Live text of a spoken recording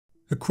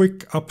A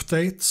quick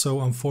update,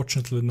 so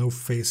unfortunately no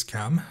face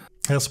cam.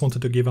 I just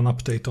wanted to give an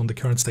update on the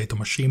current state of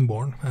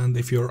Machineborn, and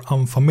if you're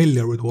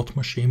unfamiliar with what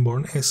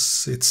Machineborn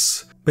is,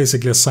 it's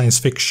basically a science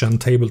fiction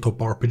tabletop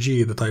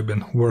RPG that I've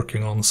been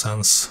working on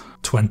since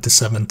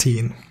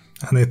 2017.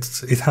 And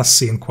it has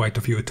seen quite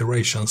a few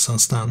iterations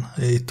since then.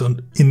 It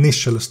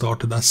initially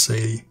started as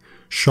a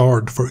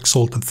shard for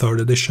Exalted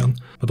 3rd edition,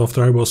 but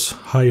after I was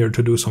hired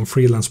to do some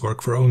freelance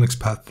work for Onyx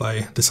Path,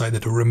 I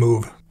decided to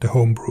remove the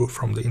homebrew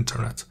from the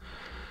internet.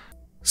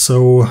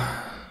 So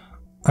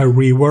I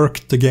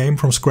reworked the game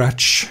from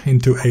scratch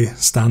into a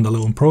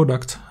standalone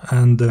product,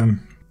 and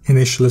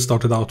initially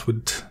started out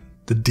with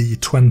the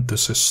D20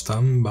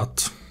 system,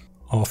 but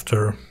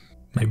after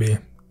maybe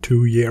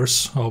 2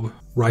 years of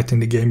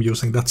writing the game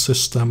using that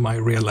system, I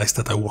realized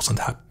that I wasn't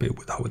happy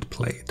with how it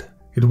played.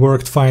 It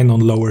worked fine on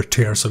lower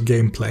tiers of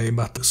gameplay,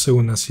 but as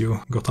soon as you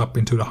got up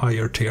into the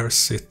higher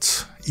tiers,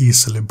 it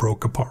easily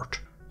broke apart.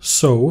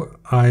 So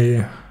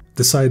I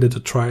decided to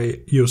try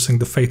using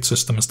the Fate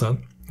system instead.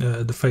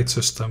 The Fate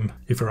system,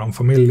 if you're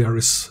unfamiliar,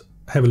 is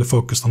heavily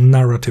focused on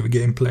narrative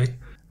gameplay,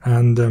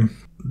 and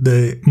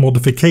the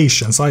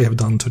modifications I have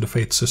done to the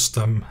Fate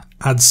system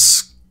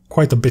adds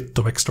quite a bit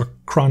of extra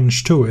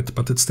crunch to it,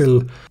 but it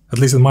still, at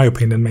least in my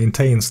opinion,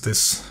 maintains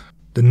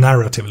the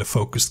narratively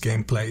focused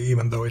gameplay,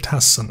 even though it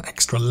has an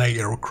extra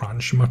layer of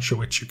crunch, much of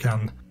which you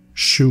can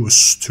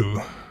choose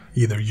to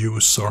either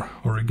use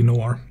or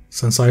ignore.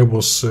 Since I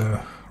was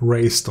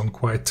raised on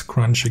quite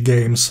crunchy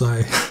games,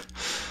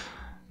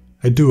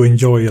 I do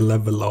enjoy a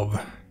level of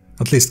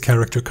at least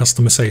character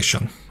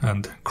customization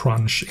and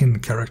crunch in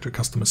character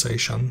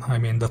customization. I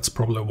mean, that's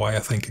probably why I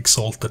think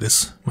Exalted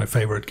is my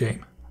favorite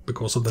game,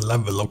 because of the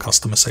level of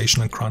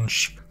customization and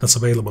crunch that's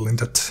available in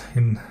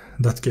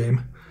that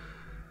game.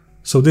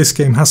 So this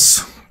game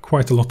has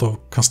quite a lot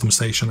of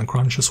customization and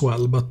crunch as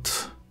well,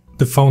 but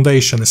the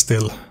foundation is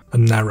still a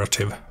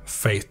narrative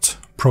Fate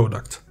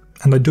product.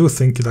 And I do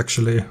think it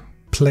actually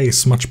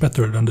plays much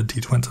better than the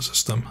D20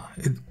 system.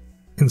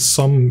 In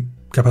some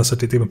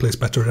capacity it even plays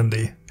better than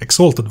the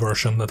Exalted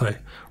version that I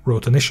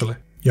wrote initially.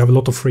 You have a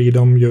lot of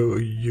freedom,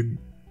 you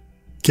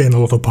gain a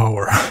lot of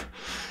power.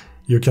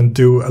 You can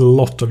do a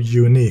lot of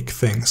unique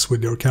things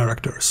with your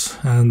characters,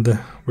 and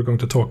we're going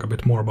to talk a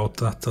bit more about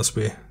that as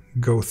we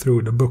go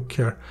through the book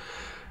here.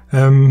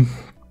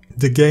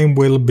 The game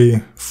will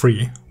be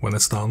free when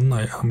it's done.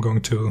 I'm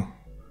going to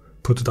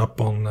put it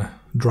up on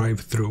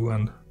drive-thru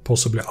and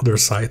possibly other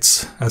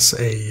sites as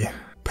a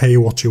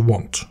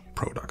pay-what-you-want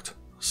product.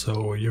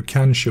 So you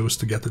can choose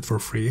to get it for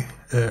free.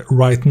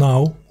 Right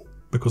now,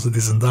 because it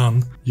isn't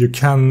done, you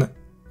can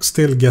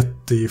still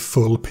get the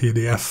full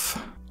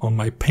PDF on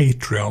my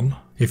Patreon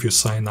if you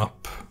sign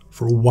up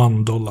for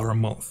 $1 a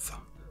month.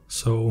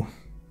 So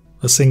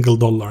a single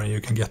dollar and you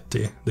can get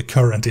the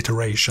current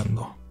iteration,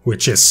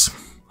 which is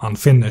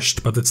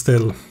unfinished, but it's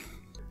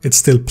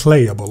still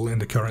playable in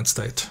the current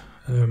state.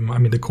 I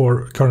mean, the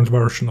current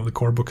version of the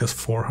core book has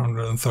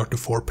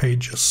 434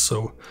 pages,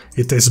 so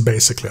it is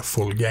basically a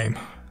full game.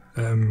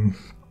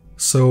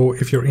 So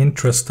if you're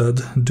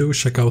interested, do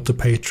check out the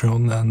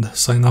Patreon and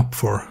sign up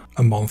for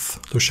a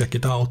month to check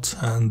it out.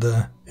 And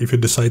if you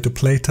decide to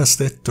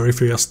playtest it, or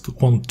if you just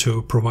want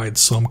to provide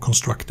some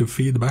constructive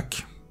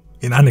feedback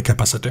in any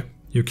capacity,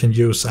 you can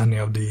use any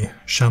of the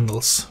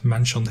channels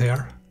mentioned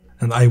here,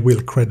 and I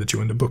will credit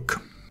you in the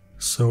book.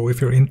 So if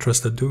you're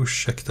interested, do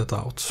check that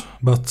out.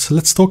 But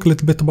let's talk a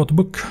little bit about the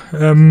book.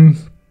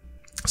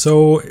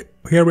 So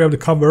here we have the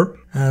cover,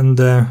 and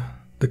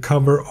the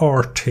cover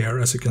art here,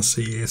 as you can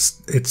see,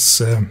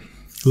 it's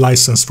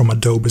licensed from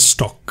Adobe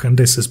stock, and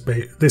this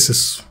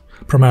is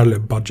primarily a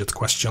budget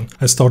question.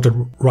 I started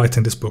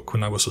writing this book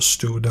when I was a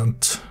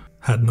student,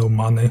 had no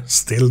money,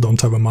 still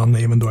don't have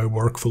money even though I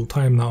work full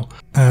time now.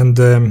 And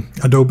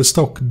Adobe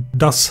stock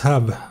does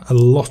have a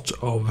lot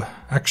of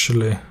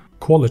actually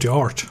quality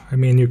art. I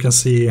mean, you can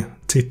see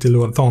Titi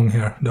Luathong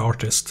here, the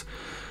artist.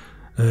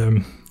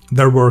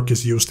 Their work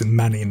is used in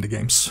many indie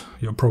games.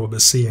 You've probably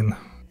seen,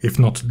 if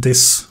not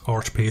this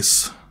art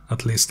piece,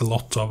 at least a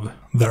lot of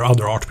their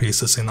other art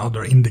pieces in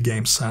other indie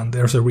games, and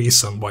there's a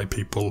reason why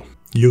people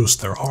use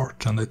their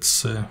art, and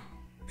it's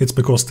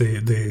because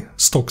the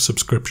stock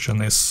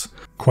subscription is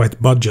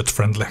quite budget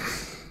friendly.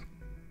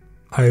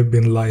 I've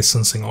been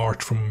licensing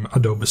art from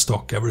Adobe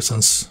stock ever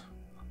since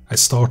I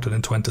started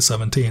in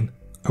 2017.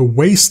 I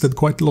wasted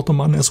quite a lot of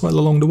money as well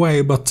along the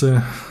way, but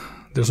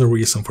there's a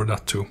reason for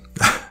that too.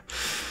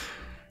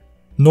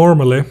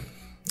 Normally,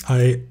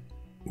 I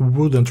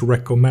wouldn't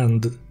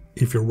recommend,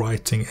 if you're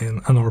writing in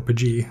an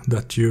RPG,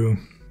 that you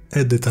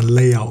edit and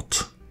lay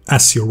out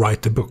as you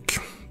write the book,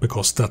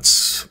 because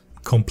that's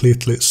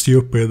completely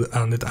stupid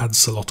and it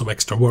adds a lot of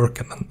extra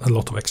work and a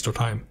lot of extra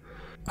time.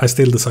 I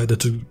still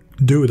decided to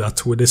do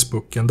that with this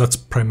book, and that's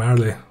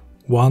primarily,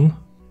 one,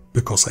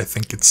 because I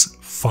think it's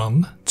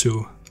fun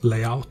to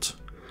lay out,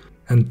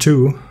 and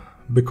two,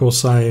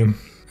 because I'm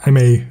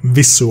a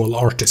visual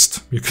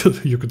artist, you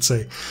could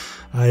say.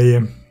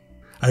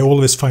 I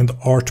always find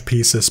art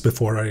pieces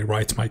before I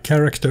write my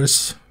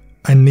characters.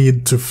 I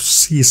need to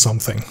see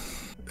something,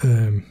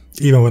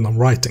 even when I'm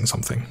writing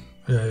something.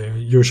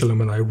 Usually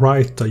when I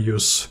write, I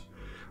use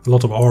a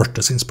lot of art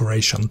as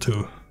inspiration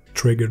to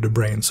trigger the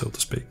brain, so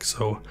to speak.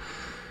 So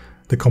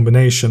the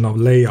combination of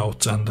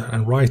layout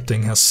and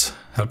writing has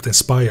helped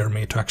inspire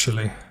me to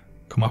actually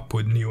come up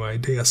with new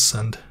ideas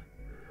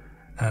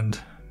and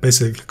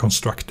basically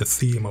construct the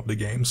theme of the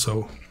game.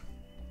 So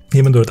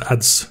even though it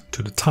adds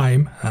to the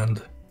time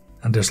and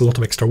there's a lot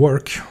of extra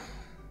work,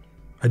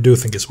 I do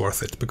think it's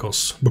worth it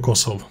because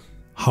of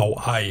how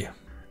I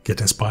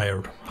get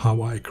inspired,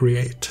 how I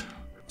create.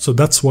 So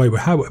that's why we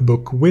have a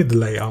book with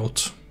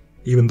layout,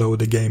 even though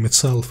the game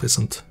itself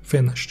isn't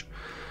finished.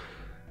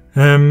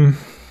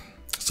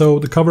 So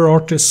the cover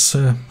art is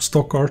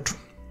stock art,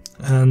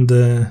 and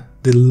the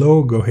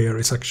logo here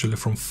is actually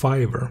from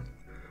Fiverr.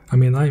 I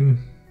mean,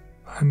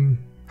 I'm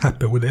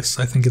happy with this.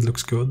 I think it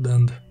looks good,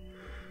 and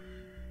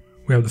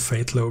we have the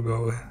Fate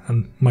logo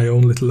and my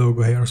own little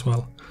logo here as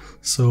well.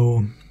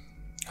 So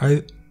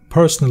I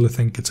personally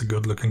think it's a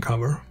good looking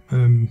cover.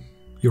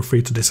 You're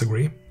free to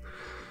disagree,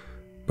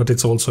 but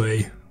it's also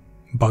a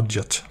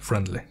budget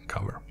friendly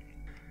cover.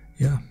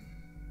 Yeah,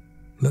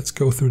 let's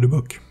go through the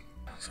book.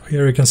 So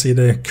here you can see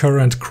the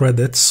current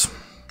credits,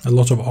 a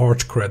lot of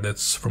art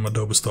credits from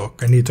Adobe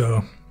stock. I need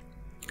to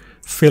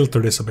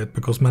filter this a bit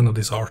because many of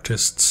these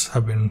artists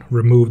have been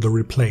removed or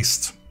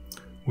replaced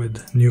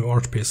with new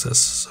art pieces,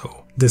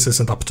 so this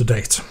isn't up to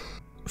date.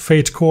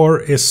 Fate Core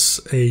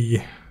is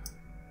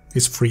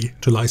free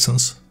to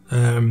license,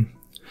 and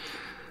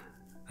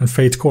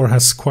Fate Core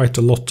has quite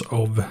a lot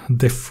of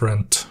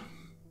different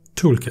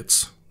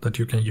toolkits that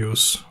you can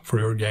use for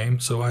your game,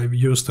 so I've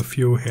used a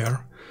few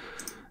here.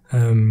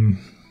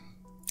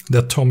 The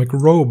Atomic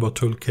Robot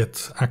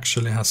toolkit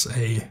actually has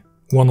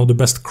one of the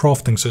best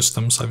crafting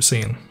systems I've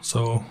seen,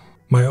 so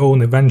my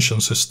own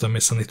invention system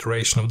is an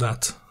iteration of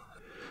that.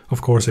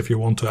 Of course, if you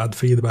want to add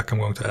feedback, I'm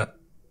going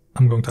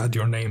to add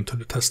your name to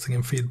the testing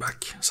and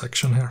feedback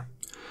section here.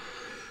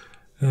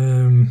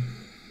 Yeah.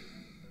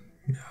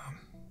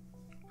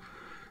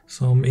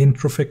 Some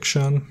intro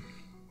fiction,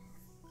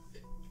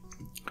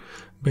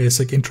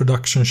 basic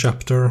introduction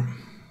chapter.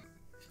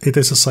 It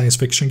is a science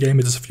fiction game,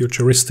 it is a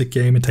futuristic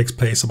game, it takes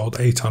place about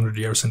 800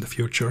 years in the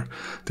future.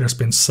 There's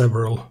been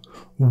several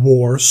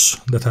wars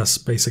that has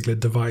basically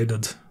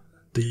divided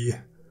the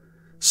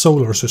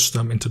solar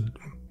system into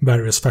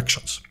various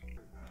factions.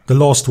 The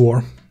last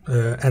war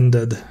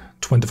ended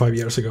 25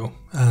 years ago,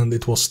 and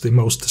it was the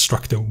most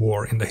destructive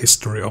war in the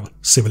history of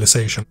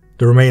civilization.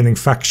 The remaining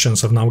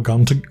factions have now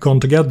gone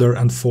together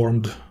and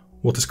formed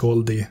what is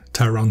called the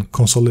Terran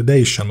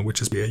Consolidation,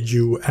 which is a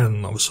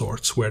UN of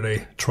sorts, where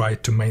they try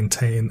to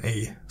maintain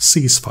a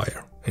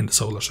ceasefire in the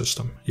solar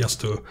system, just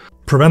to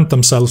prevent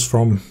themselves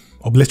from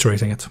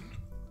obliterating it.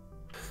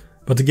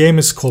 But the game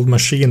is called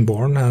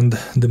Machineborn, and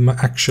the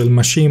actual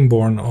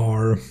Machineborn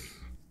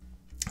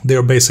they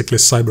are basically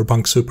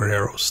cyberpunk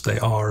superheroes. They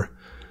are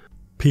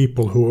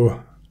people who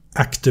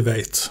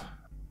activate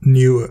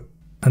new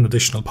and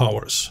additional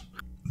powers.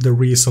 The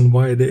reason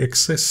why they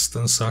exist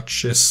and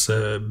such is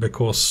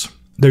because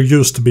there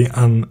used to be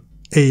an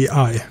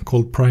AI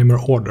called Primer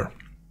Order,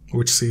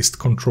 which seized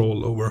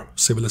control over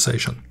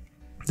civilization.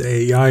 The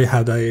AI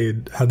had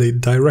a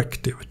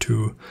directive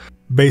to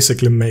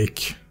basically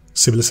make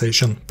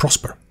civilization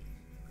prosper.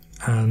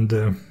 And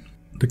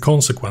the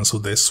consequence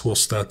of this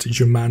was that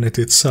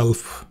humanity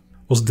itself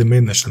was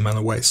diminished in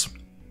many ways.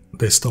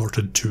 They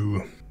started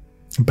to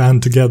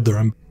band together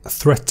and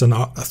threaten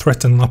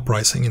an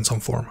uprising in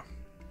some form.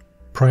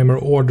 Primer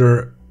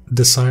Order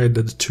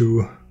decided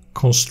to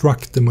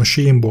construct the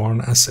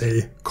Machineborn as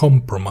a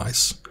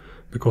compromise,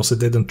 because it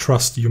didn't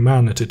trust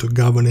humanity to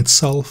govern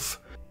itself.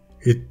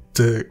 It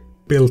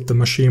built the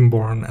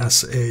Machineborn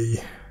as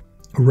a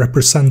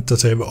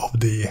representative of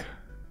the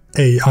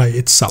AI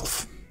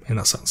itself, in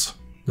a sense.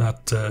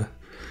 That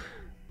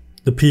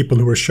the people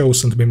who were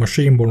chosen to be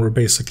Machineborn were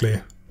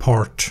basically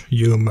part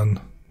human,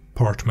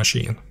 part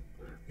machine.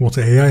 What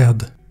the AI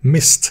had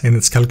missed in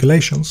its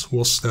calculations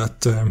was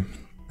that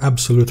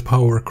absolute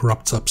power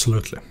corrupts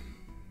absolutely.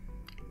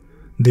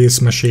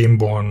 These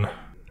Machineborn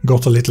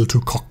got a little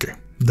too cocky.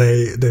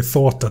 They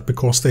thought that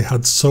because they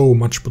had so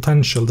much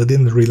potential, they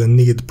didn't really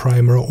need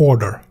Primer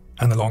Order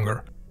any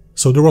longer.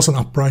 So there was an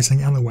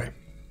uprising anyway.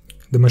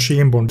 The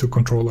Machineborn took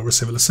control over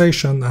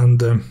civilization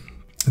and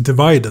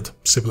divided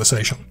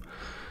civilization.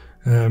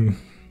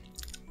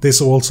 This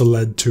also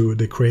led to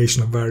the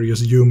creation of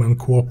various human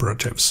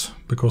cooperatives,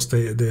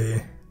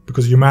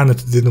 because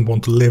humanity didn't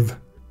want to live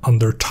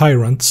under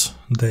tyrants.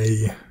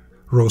 They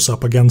rose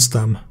up against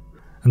them,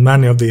 and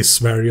many of these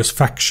various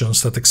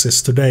factions that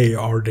exist today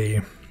are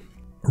the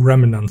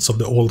remnants of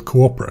the old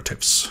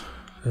cooperatives.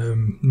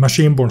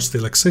 Machineborn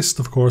still exist,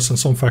 of course, and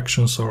some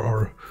factions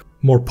are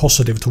more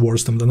positive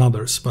towards them than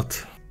others,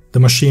 but the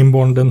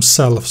Machineborn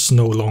themselves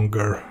no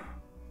longer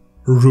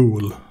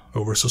rule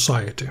over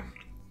society.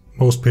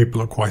 Most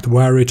people are quite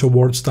wary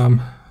towards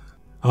them,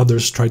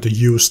 others try to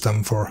use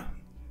them for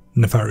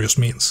nefarious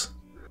means.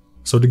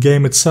 So the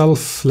game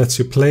itself lets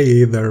you play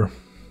either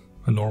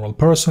a normal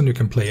person, you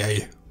can play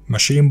a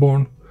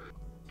Machineborn.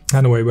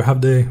 Anyway, we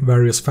have the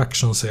various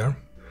factions here.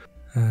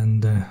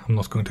 And I'm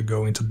not going to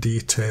go into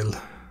detail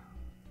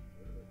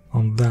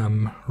on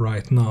them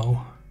right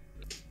now.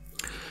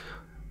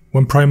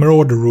 When Primal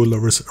Order ruled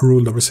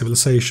over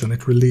civilization,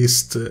 it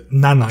released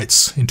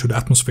nanites into the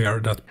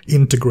atmosphere that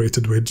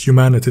integrated with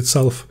humanity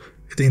itself.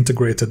 It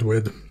integrated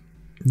with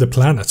the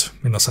planet,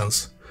 in a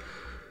sense.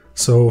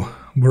 So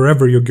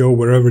wherever you go,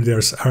 wherever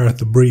there's air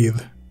to breathe,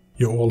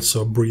 you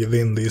also breathe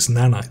in these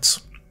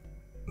nanites.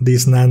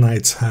 These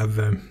nanites have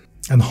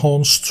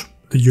enhanced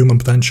the human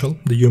potential,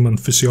 the human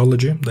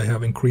physiology. They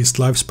have increased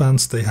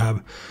lifespans. They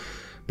have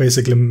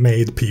basically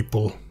made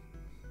people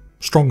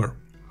stronger.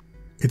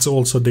 It's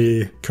also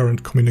the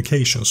current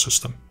communication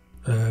system.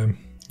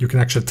 You can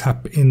actually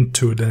tap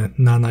into the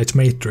nanite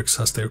matrix,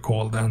 as they're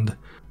called, and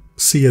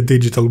see a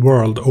digital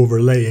world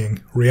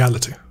overlaying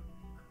reality.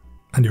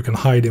 And you can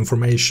hide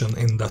information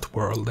in that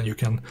world, and you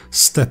can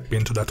step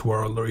into that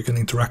world, or you can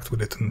interact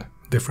with it in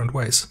different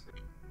ways.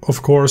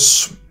 Of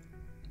course,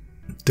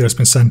 there's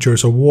been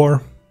centuries of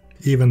war.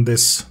 Even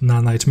this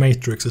nanite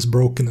matrix is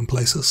broken in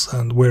places,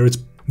 and where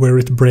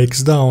it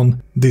breaks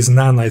down, these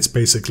nanites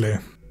basically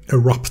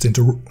erupt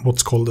into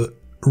what's called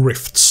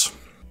rifts,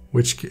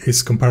 which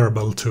is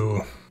comparable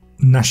to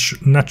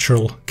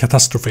natural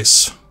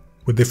catastrophes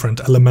with different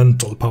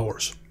elemental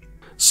powers.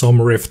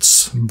 Some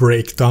rifts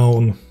break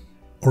down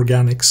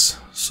organics,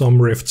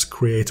 some rifts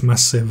create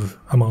massive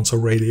amounts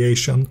of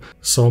radiation,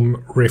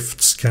 some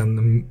rifts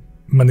can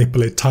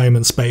manipulate time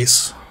and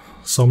space,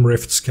 some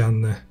rifts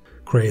can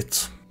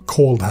create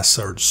cold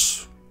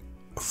hazards,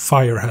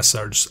 fire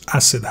hazards,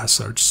 acid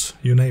hazards,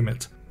 you name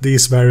it.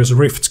 These various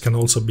rifts can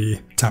also be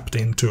tapped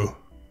into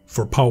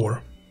for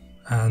power,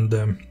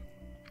 and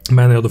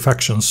many of the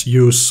factions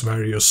use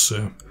various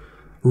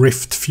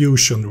rift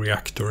fusion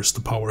reactors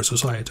to power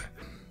society.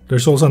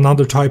 There's also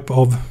another type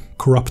of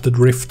corrupted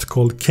rift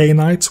called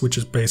K-Knights, which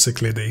is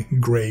basically the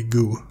grey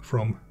goo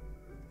from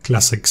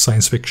classic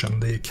science fiction.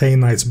 The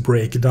K-Knights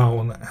break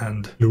down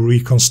and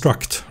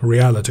reconstruct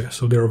reality,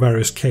 so there are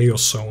various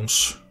chaos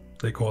zones,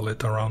 they call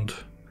it, around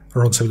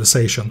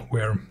civilization.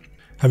 Where,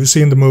 have you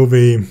seen the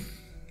movie?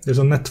 There's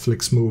a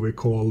Netflix movie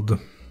called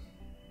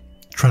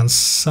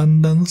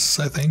Transcendence,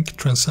 I think.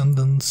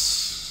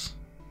 Transcendence.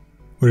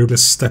 Where you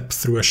just step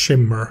through a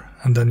shimmer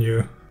and then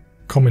you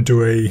come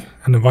into an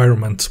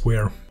environment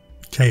where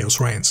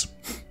chaos reigns.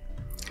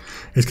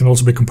 It can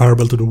also be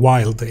comparable to the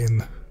wild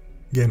in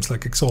games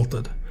like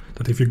Exalted.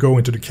 That if you go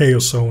into the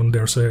chaos zone,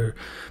 there's a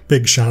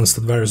big chance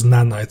that various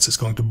nanites is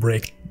going to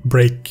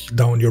break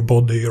down your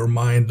body, your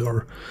mind,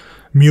 or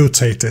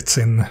mutate it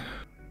in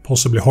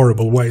possibly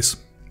horrible ways.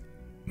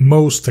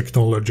 Most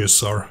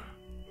technologies are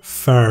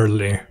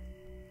fairly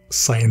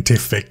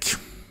scientific.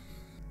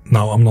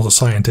 Now, I'm not a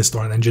scientist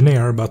or an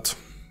engineer, but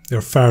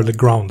they're fairly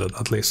grounded,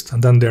 at least.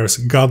 And then there's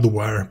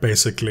Godware,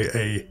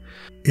 basically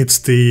it's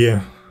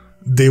the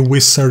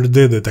wizard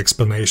did it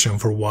explanation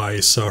for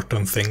why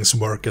certain things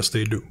work as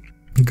they do.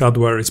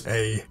 Godware is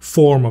a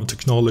form of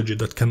technology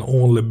that can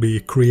only be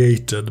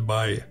created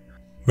by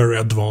very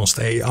advanced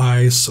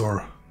AIs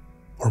or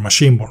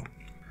Machineborn.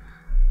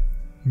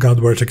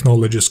 Godware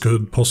technologies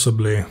could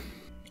possibly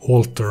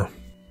alter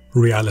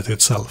reality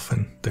itself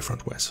in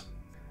different ways.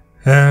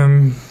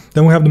 Then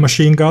we have the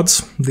machine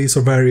gods. These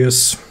are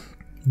various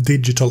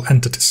digital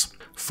entities.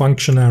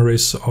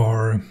 Functionaries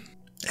are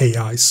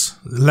AIs,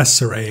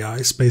 lesser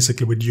AIs,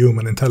 basically with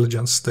human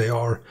intelligence. They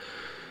are,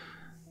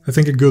 I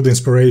think, a good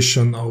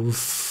inspiration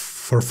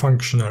for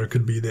functionary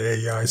could be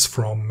the AIs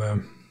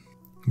from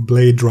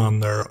Blade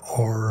Runner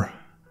or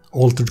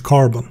Altered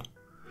Carbon.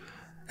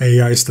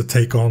 AIs that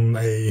take on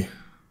a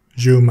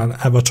human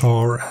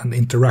avatar and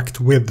interact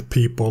with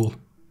people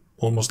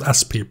almost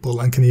as people,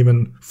 and can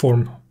even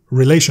form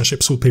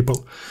relationships with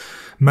people.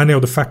 Many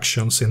of the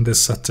factions in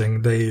this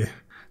setting,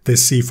 they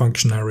see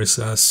functionaries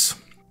as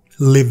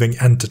living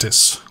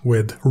entities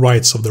with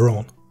rights of their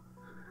own.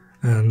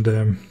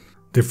 And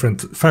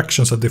different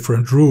factions have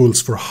different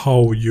rules for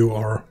how you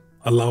are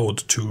allowed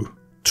to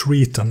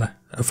treat a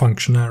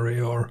functionary,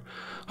 or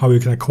how you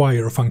can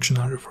acquire a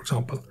functionary, for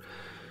example.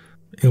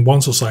 In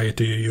one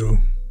society,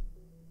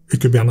 it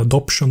could be an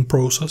adoption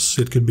process,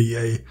 it could be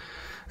a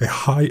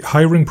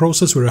hiring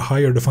process where you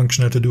hire the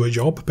functionary to do a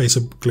job,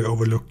 basically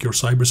overlook your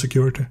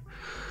cybersecurity.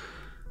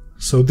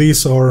 So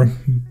these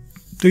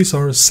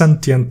are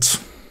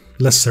sentient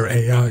lesser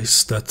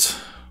AIs that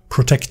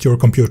protect your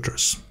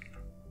computers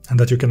and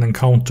that you can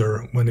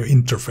encounter when you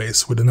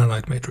interface with the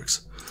nanite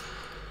matrix.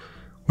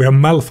 We have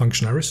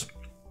malfunctionaries.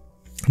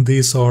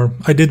 These are,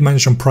 I did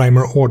mention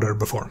Primal Order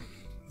before.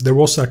 There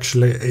was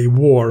actually a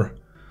war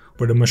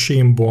where the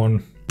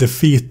Machineborn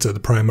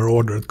defeated Primal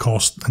Order and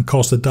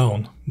cast it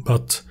down,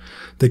 but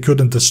they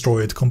couldn't destroy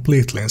it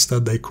completely.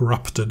 Instead, they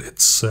corrupted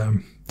its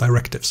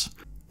directives.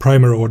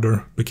 Primal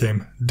Order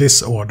became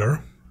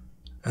Disorder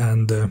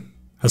and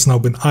has now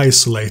been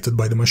isolated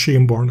by the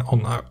Machineborn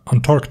on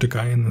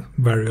Antarctica in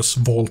various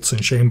vaults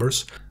and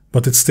chambers,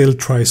 but it still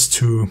tries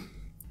to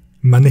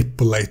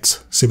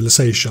manipulate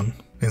civilization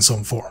in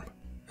some form.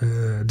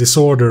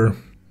 Disorder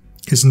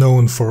is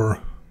known for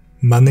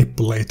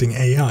manipulating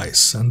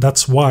AIs, and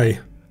that's why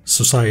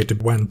society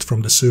went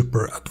from the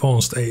super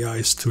advanced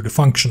AIs to the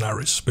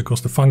functionaries,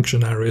 because the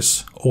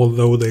functionaries,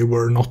 although they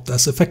were not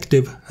as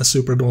effective as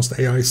super advanced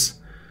AIs,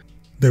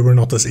 they were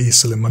not as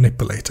easily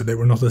manipulated, they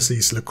were not as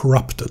easily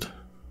corrupted.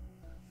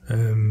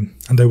 And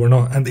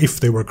if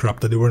they were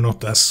corrupted, they were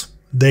not as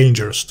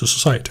dangerous to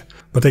society.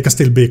 But they can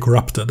still be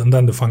corrupted, and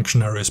then the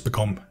functionaries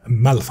become a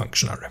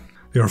malfunctionary.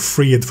 They are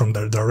freed from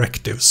their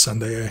directives,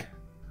 and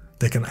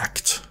they can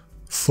act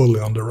fully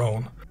on their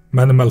own.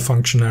 Many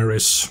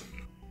malfunctionaries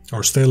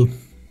are still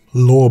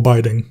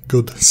law-abiding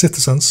good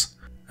citizens,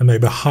 and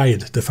maybe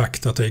hide the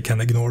fact that they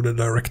can ignore the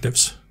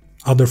directives.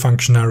 Other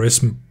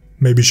functionaries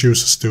maybe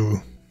chooses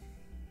to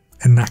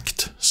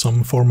enact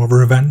some form of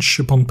revenge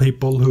upon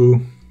people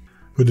who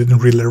didn't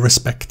really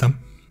respect them.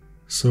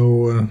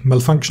 So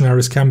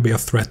malfunctionaries can be a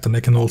threat, and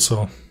they can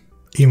also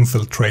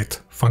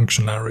infiltrate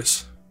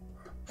functionaries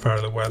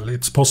fairly well.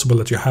 It's possible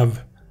that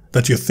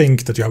you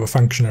think that you have a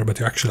functionary, but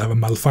you actually have a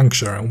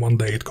malfunctioner, and one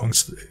day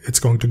it's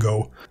going to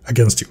go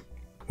against you.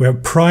 We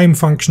have prime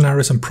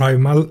functionaries and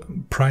prime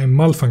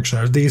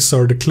malfunctionaries. These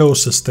are the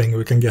closest thing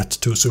we can get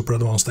to super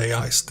advanced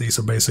AIs. These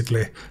are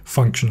basically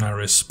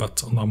functionaries,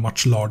 but on a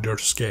much larger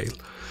scale.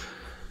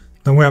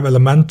 Then we have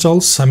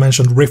elementals. I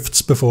mentioned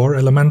rifts before.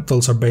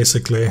 Elementals are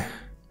basically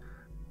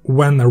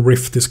when a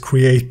rift is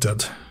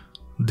created,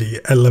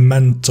 the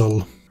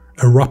elemental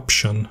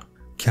eruption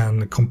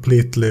can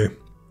completely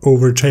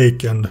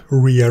overtake and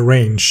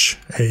rearrange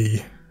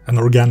an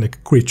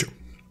organic creature.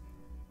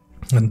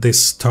 And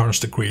this turns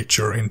the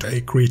creature into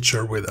a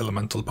creature with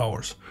elemental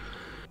powers.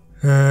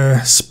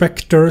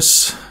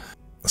 Spectres.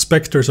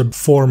 Spectres are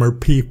former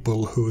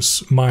people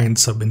whose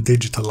minds have been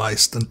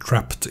digitalized and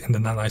trapped in the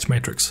nanite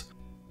matrix.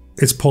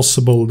 It's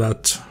possible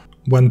that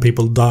when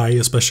people die,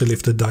 especially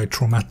if they die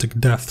traumatic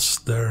deaths,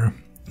 their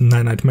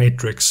nanite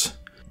matrix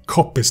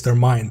copies their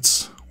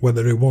minds,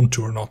 whether they want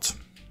to or not,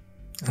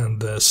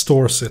 and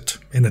stores it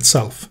in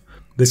itself.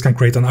 This can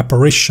create an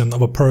apparition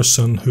of a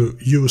person who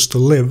used to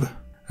live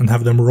and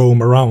have them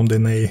roam around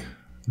in a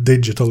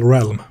digital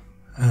realm.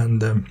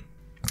 And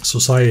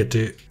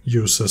society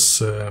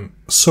uses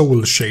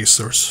soul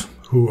chasers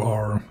who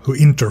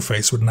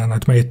interface with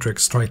nanite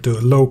matrix, try to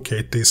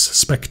locate these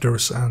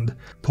specters and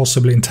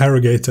possibly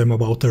interrogate them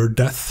about their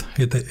death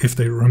if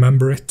they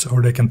remember it,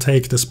 or they can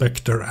take the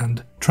specter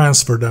and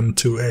transfer them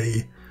to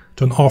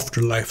an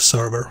afterlife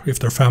server if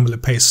their family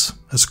pays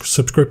a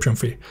subscription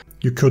fee.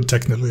 You could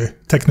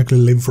technically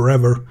live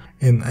forever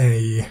in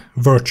a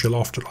virtual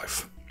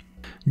afterlife.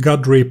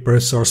 God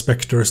Reapers are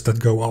specters that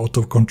go out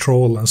of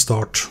control and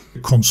start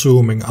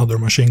consuming other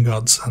machine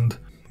gods and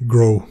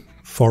grow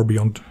far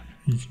beyond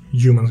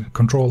human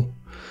control.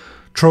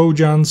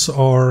 Trojans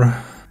are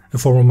a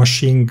form of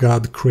machine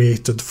god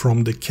created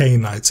from the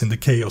Cainites in the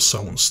Chaos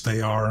Zones.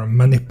 They are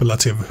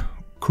manipulative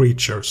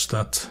creatures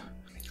that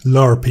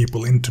lure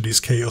people into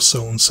these Chaos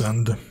Zones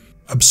and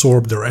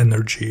absorb their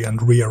energy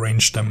and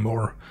rearrange them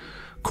or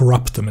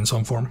corrupt them in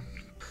some form.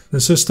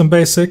 The system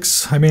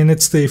basics, I mean,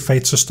 it's the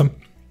fate system.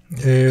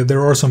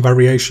 There are some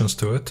variations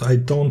to it. I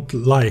don't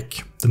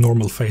like the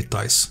normal fate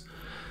dice.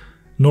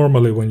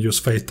 Normally when you use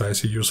fate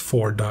dice, you use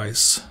 4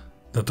 dice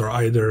that are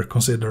either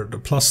considered the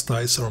plus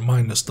dice or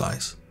minus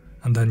dice.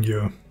 And then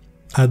you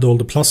add all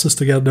the pluses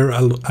together,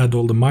 add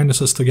all the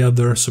minuses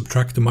together,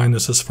 subtract the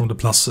minuses from the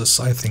pluses.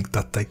 I think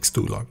that takes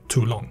too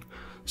long.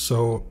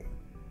 So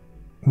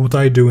what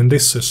I do in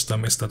this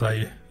system is that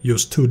I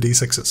use 2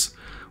 d6s.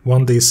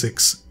 One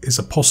d6 is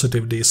a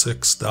positive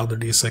d6, the other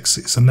d6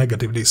 is a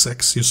negative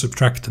d6. You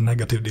subtract the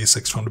negative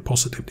d6 from the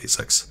positive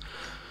d6.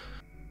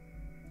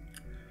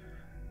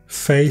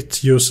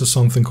 Fate uses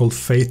something called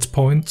fate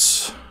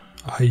points.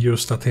 I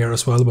use that here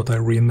as well, but I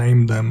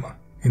renamed them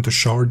into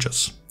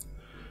charges.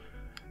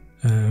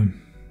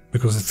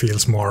 Because it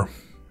feels more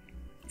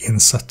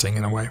insetting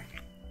in a way.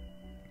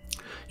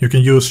 You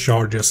can use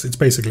charges. It's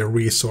basically a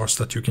resource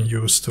that you can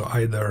use to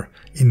either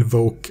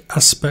invoke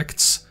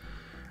aspects.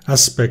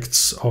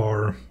 Aspects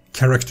are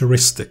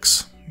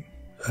characteristics,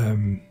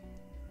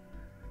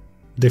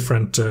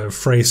 different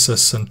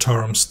phrases and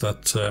terms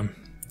that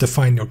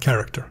define your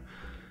character.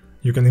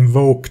 You can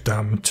invoke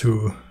them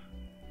to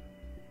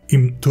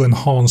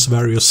enhance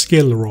various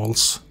skill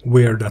rolls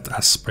where that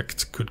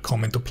aspect could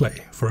come into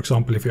play. For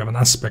example, if you have an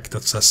aspect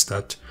that says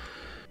that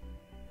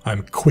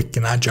I'm quick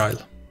and agile,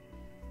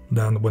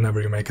 then whenever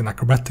you make an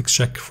acrobatics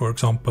check, for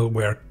example,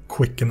 where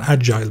quick and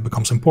agile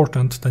becomes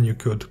important, then you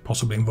could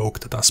possibly invoke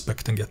that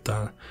aspect and get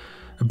a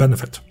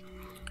benefit.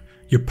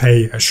 You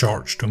pay a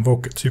charge to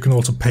invoke it. You can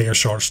also pay a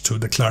charge to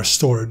declare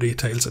story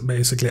details and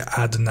basically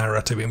add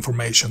narrative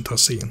information to a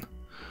scene.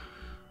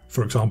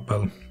 For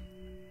example,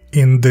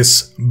 in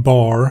this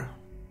bar,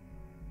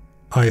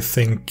 I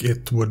think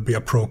it would be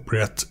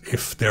appropriate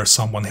if there's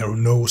someone here who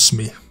knows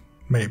me,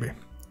 maybe,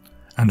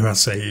 and who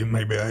has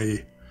maybe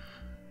a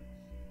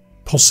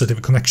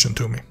positive connection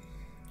to me.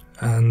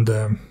 And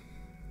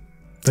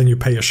then you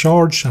pay a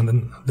charge, and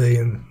then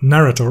the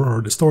narrator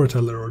or the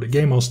storyteller or the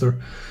game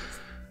master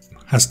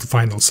has the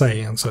final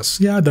say and says,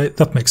 yeah,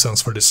 that makes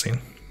sense for this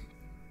scene.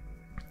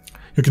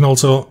 You can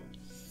also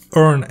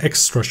earn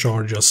extra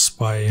charges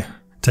by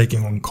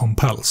taking on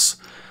compels.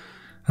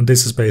 And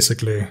this is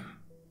basically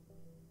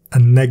a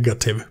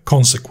negative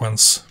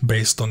consequence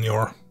based on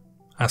your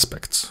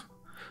aspects.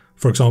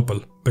 For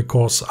example,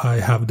 because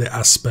I have the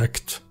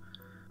aspect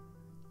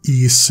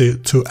easy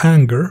to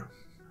anger,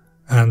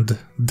 and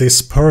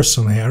this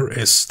person here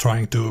is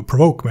trying to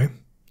provoke me,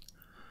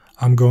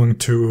 I'm going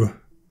to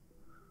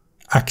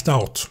act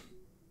out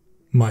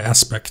my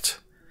aspect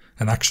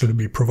and actually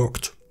be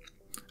provoked.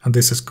 And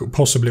this is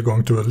possibly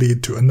going to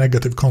lead to a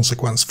negative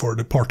consequence for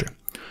the party.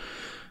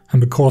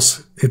 And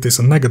because it is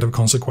a negative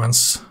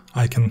consequence,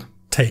 I can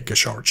take a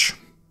charge.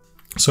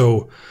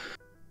 So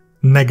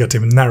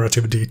negative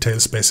narrative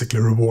details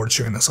basically rewards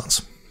you in a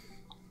sense.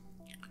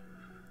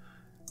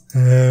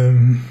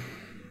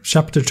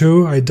 Chapter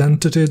 2,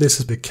 Identity. This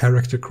is the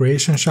character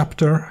creation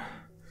chapter.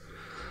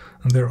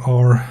 And there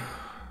are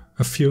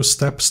a few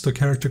steps to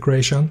character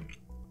creation.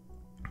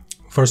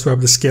 First we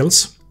have the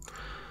skills.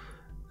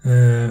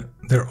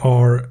 There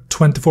are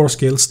 24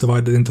 skills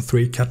divided into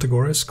 3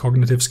 categories: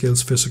 cognitive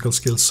skills, physical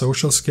skills,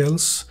 social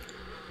skills.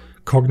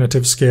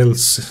 Cognitive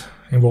skills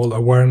involve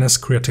awareness,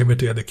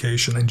 creativity,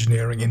 education,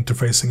 engineering,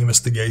 interfacing,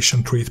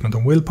 investigation, treatment,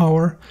 and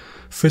willpower.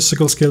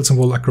 Physical skills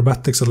involve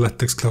acrobatics,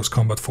 athletics, close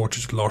combat,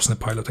 fortitude, larceny,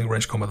 piloting,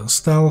 range combat, and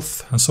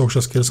stealth. And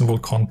social skills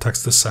involve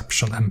context,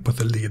 deception,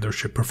 empathy,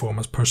 leadership,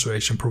 performance,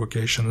 persuasion,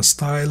 provocation, and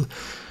style.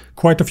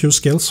 Quite a few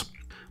skills,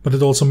 but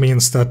it also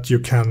means that you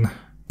can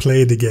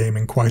play the game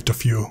in quite a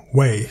few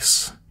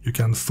ways. You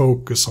can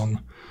focus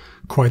on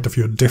quite a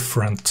few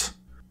different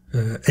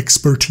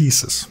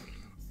expertises.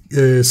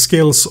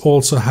 Skills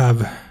also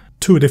have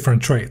 2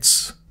 different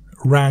traits,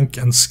 rank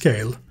and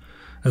scale.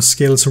 A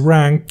skill's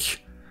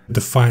rank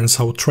defines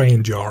how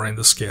trained you are in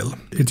the skill.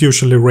 It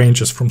usually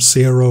ranges from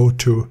 0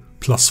 to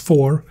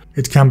 +4.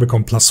 It can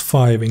become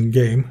 +5 in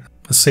game.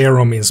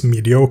 0 means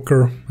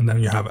mediocre, and then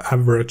you have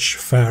average,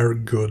 fair,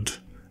 good,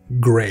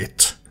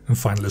 great, and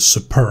finally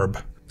superb.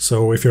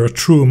 So if you're a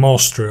true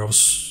master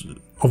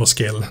of a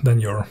skill, then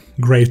you're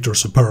great or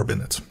superb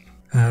in it.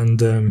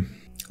 And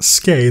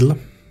scale,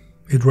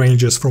 it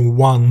ranges from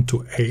 1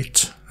 to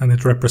 8, and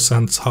it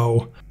represents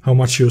how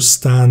much you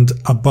stand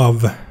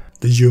above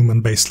the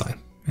human baseline,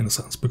 in a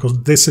sense.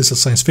 Because this is a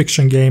science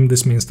fiction game,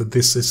 this means that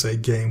this is a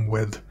game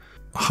with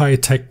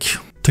high-tech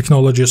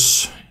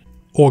technologies,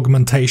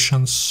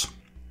 augmentations,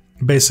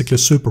 basically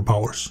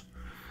superpowers.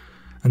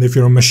 And if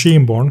you're a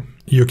Machineborn,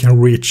 you can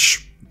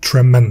reach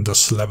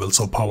tremendous levels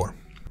of power.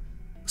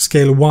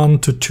 Scale 1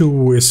 to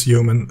 2 is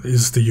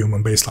the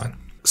human baseline.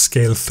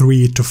 Scale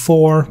 3 to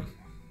 4,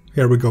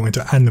 here we go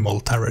into animal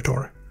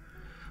territory.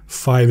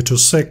 5 to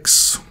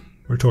 6,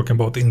 we're talking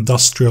about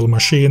industrial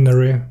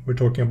machinery, we're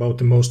talking about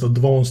the most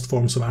advanced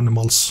forms of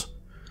animals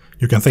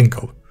you can think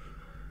of.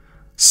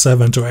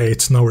 7 to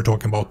 8, now we're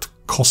talking about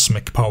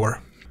cosmic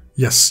power.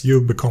 Yes,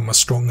 you become as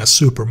strong as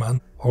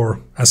Superman,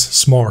 or as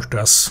smart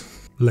as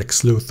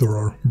Lex Luthor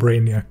or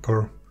Brainiac,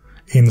 or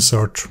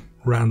insert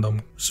random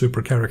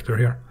super character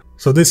here.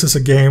 So this is a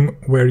game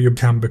where you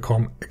can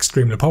become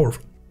extremely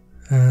powerful.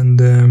 And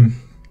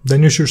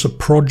then you choose a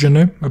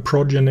progeny. A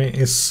progeny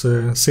is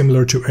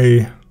similar to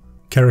a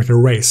character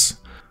race.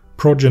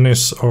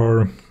 Progenies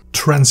are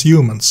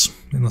transhumans,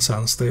 in a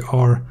sense. They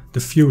are the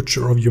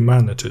future of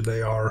humanity.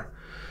 They are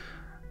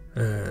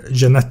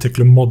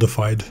genetically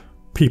modified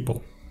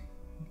people.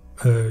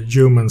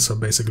 Humans have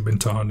basically been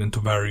turned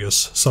into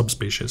various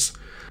subspecies.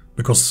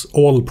 Because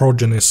all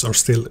progenies are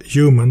still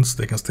humans,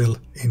 they can still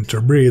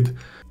interbreed.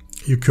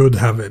 You could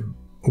have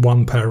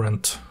one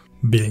parent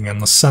being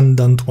an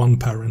ascendant, one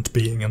parent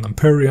being an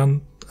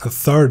Empyrean, a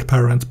third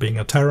parent being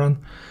a Terran.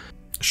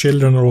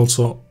 Children are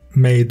also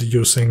made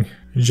using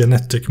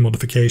genetic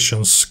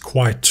modifications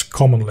quite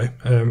commonly,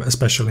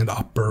 especially in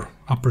the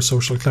upper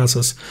social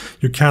classes.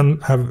 You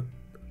can have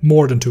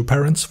more than 2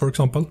 parents, for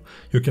example.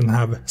 You can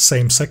have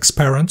same-sex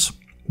parents,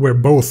 where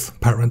both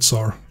parents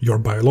are your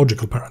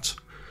biological parents.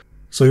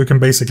 So you can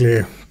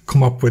basically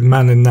come up with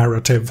many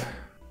narrative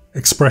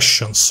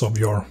expressions of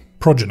your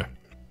progeny.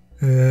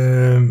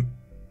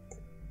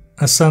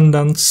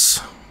 Ascendants,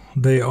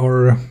 they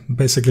are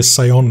basically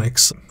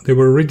psionics. They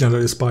were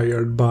originally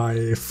inspired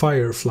by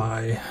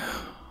Firefly.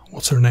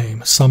 What's her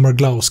name? Summer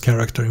Glau's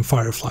character in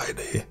Firefly,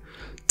 the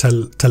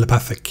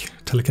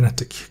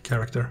telekinetic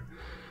character.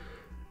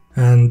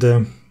 And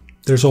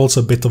there's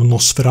also a bit of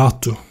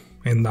Nosferatu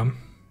in them,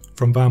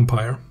 from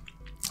Vampire.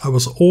 I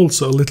was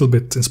also a little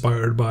bit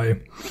inspired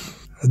by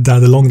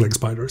Daddy Longleg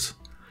spiders,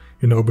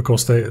 you know,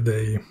 because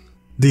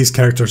these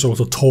characters are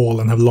also tall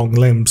and have long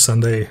limbs,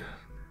 and they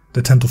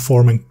tend to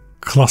form in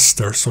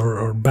clusters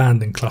or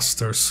band in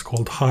clusters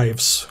called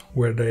hives,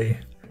 where they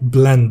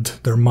blend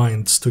their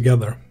minds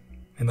together,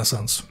 in a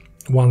sense.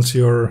 Once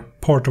you're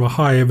part of a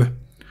hive,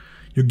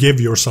 you give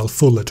yourself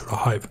fully to the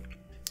hive.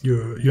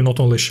 You not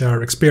only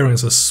share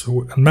experiences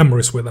and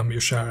memories with them,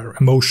 you share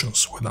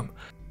emotions with them.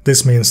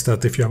 This means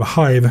that if you have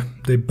a hive,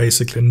 they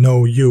basically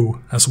know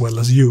you as well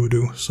as you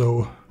do.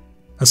 So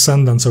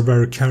ascendants are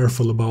very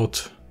careful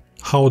about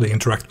how they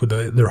interact with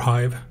their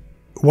hive.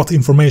 What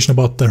information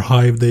about their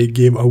hive they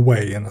give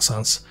away, in a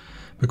sense.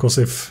 Because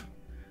if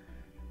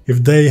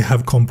they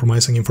have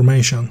compromising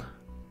information,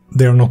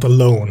 they are not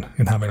alone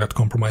in having that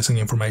compromising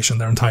information.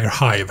 Their entire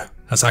hive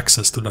has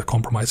access to that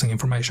compromising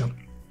information.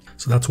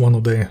 So that's one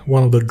of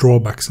the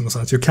drawbacks in a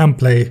sense. You can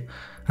play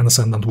an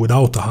Ascendant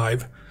without a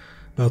hive,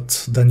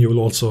 but then you will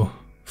also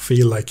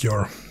feel like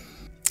you're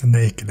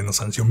naked in a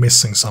sense. You're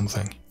missing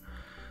something.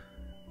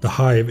 The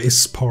hive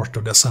is part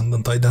of the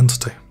Ascendant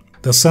identity.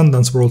 The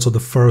Ascendants were also the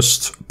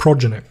first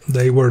progeny.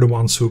 They were the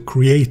ones who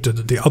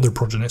created the other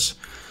progenies.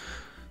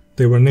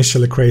 They were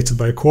initially created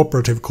by a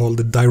cooperative called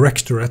the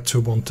Directorate,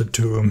 who wanted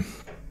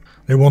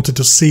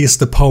to seize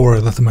the power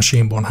that the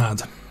Machineborn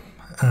had.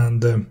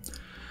 And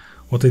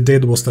what they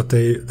did was that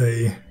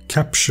they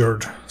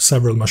captured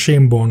several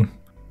Machineborn,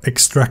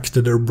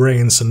 extracted their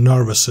brains and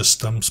nervous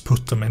systems,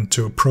 put them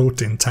into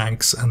protein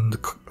tanks, and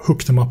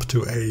hooked them up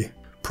to a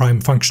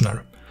prime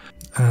functioner.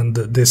 And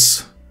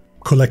this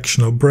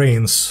collection of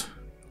brains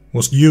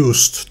was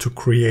used to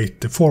create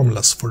the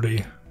formulas for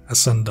the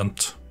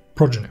Ascendant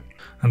progeny.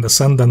 And the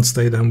Ascendants,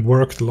 they then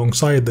worked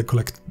alongside the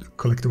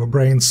collective of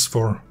brains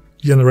for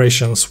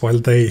generations while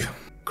they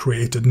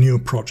created new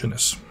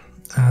progenies.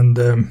 And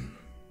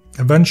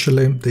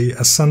eventually the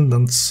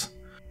Ascendants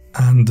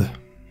and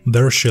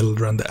their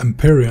children, the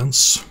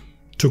Empyreans,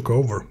 took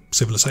over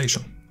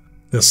civilization.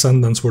 The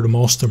Ascendants were the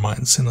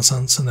masterminds in a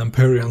sense, and the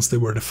Empyreans, they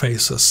were the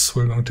faces.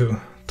 We're going to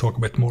talk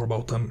a bit more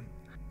about them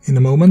in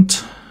a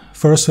moment.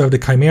 First we have the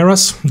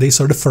Chimeras. These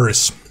are the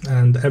furries,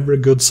 and every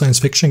good science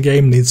fiction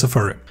game needs a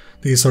furry.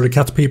 These are the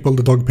cat people,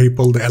 the dog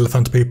people, the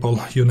elephant people,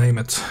 you name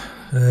it.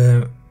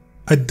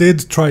 I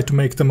did try to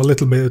make them a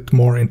little bit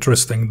more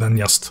interesting than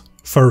just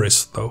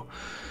furries, though.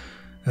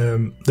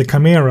 The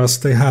Chimeras,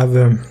 they have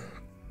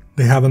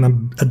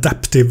an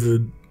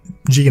adaptive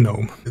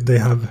genome. They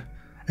have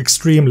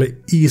extremely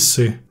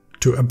easy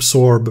to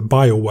absorb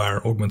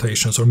bioware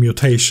augmentations or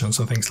mutations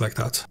and things like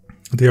that.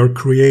 They are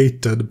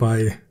created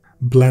by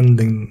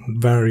blending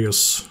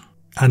various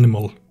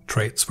animal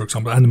traits, for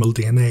example, animal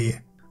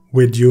DNA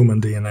with human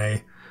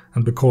DNA,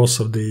 and because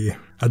of the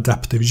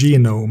adaptive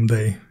genome,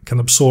 they can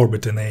absorb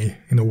it in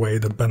a way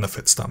that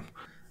benefits them.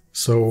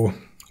 So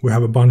we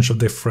have a bunch of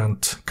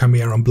different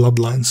Chimeran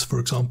bloodlines, for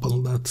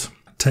example, that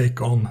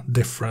take on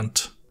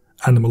different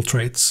animal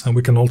traits, and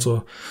we can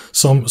also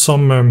some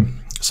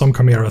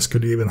Chimeras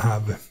could even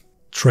have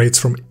traits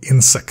from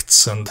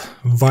insects and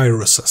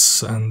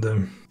viruses,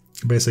 and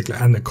basically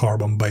any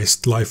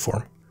carbon-based life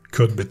form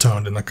could be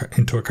turned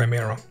into a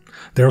Chimera.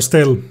 They are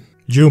still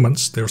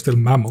humans, they are still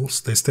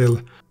mammals, they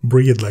still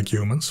breed like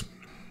humans.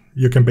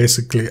 You can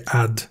basically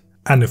add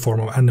any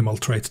form of animal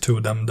trait to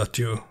them that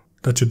you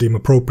deem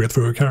appropriate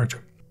for your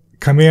character.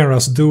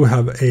 Chimeras do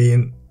have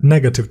a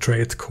negative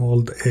trait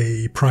called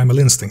a primal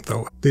instinct,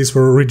 though. These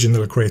were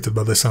originally created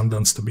by the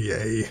Ascendants to be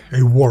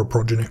a war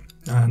progeny,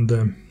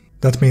 and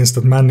that means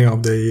that many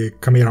of the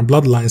Chimeran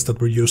bloodlines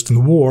that were used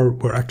in war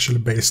were actually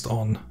based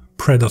on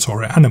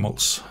predatory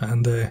animals,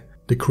 and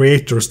the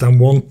creators then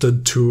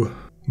wanted to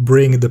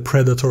bring the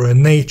predatory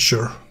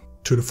nature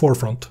to the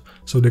forefront,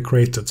 so they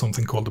created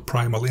something called the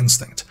primal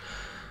instinct.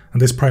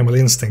 And this primal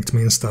instinct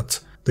means that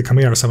the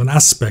Chimeras have an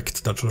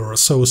aspect that are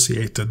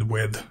associated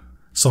with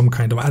some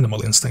kind of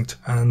animal instinct,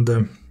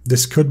 and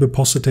this could be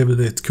positive,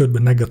 it could be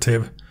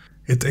negative.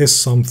 It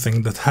is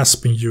something that has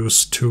been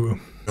used to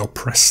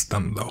oppress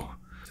them, though.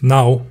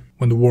 Now,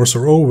 when the wars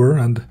are over,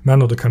 and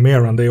many of the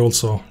Chimeran, they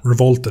also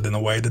revolted in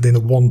a way. They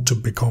didn't want to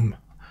become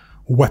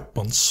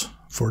weapons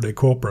for the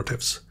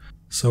cooperatives.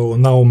 So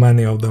now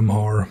many of them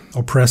are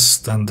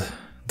oppressed and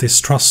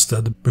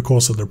distrusted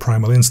because of their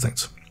primal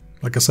instincts.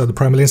 Like I said, the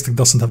primal instinct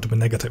doesn't have to be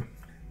negative.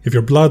 If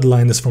your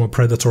bloodline is from a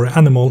predatory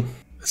animal,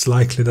 it's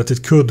likely that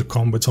it could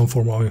come with some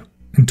form of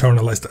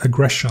internalized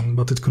aggression,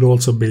 but it could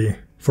also be,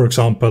 for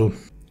example,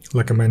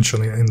 like I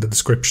mentioned in the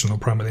description of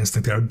primal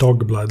instinct here, a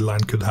dog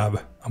bloodline could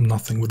have, I'm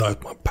nothing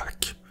without my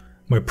pack.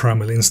 My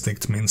primal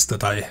instinct means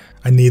that I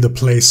need a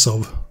place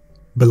of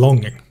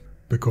belonging,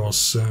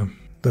 because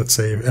that's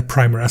a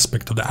primary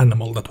aspect of the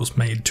animal that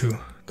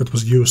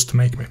was used to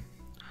make me.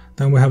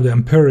 Then we have the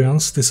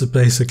Empyreans. This is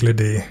basically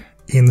the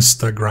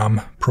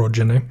Instagram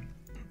progeny.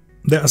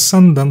 The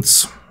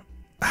Ascendants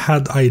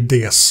had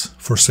ideas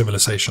for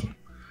civilization,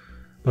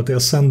 but the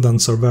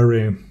Ascendants are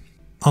very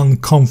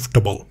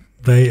uncomfortable.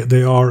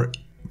 They are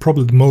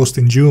probably the most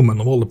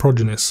inhuman of all the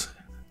progenies,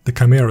 the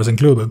Chimeras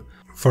included.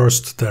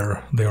 First,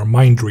 they are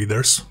mind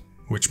readers,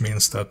 which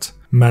means that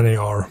many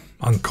are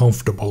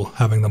uncomfortable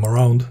having them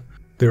around.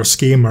 They are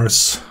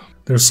schemers.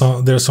 There's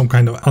some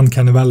kind of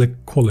uncanny valley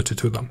quality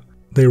to them.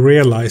 They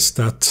realized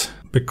that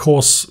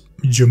because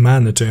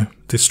humanity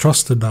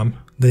distrusted them,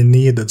 they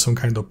needed some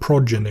kind of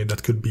progeny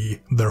that could be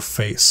their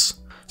face.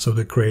 So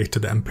they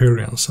created the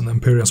Empyreans, and the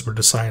Empyreans were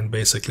designed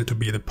basically to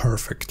be the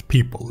perfect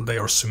people. They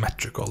are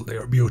symmetrical, they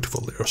are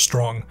beautiful, they are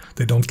strong,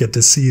 they don't get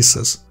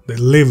diseases, they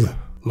live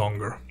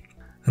longer.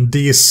 And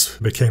these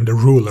became the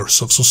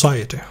rulers of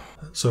society.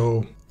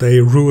 So they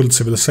ruled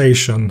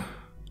civilization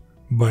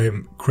by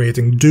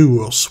creating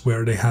duos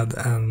where they had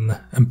an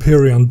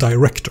Empyrean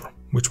director,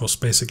 which was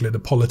basically the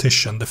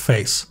politician, the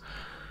face,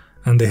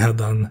 and they had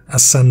an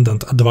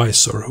ascendant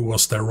advisor who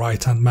was their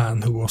right-hand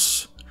man who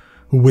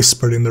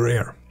whispered in their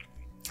ear.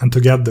 And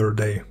together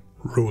they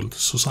ruled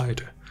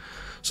society.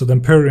 So the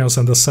Empyreans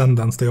and the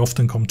Ascendants, they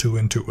often come two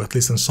and two, at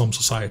least in some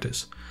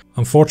societies.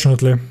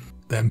 Unfortunately,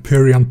 the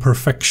Empyrean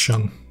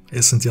perfection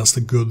isn't just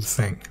a good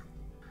thing.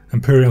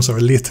 Empyreans are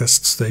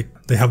elitists.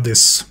 They have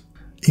these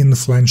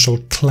influential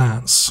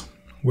clans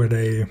where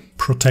they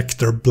protect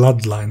their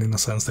bloodline, in a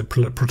sense. They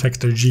protect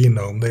their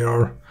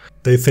genome.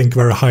 They think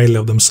very highly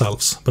of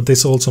themselves. But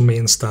this also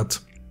means that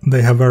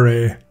they have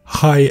very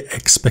high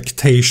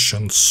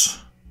expectations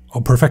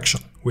of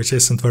perfection, which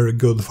isn't very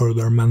good for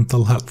their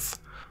mental health.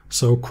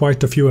 So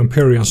quite a few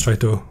Empyreans try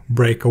to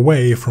break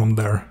away from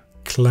their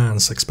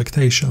clan's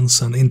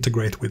expectations and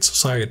integrate with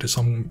society.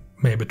 Some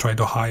maybe try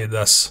to hide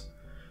as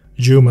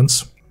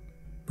humans,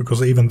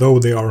 because even though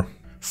they are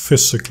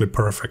physically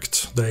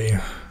perfect,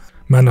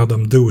 many of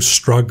them do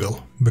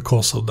struggle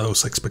because of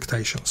those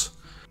expectations.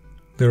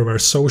 They're a very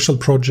social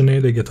progeny,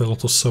 they get a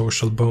lot of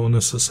social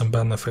bonuses and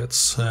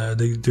benefits.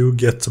 They do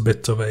get a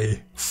bit of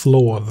a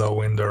flaw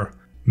though in their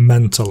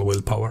mental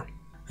willpower.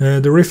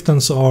 The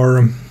Riftans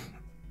are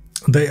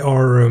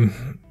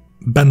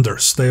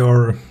benders.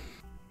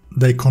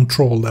 They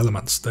control the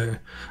elements.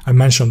 I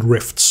mentioned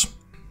rifts.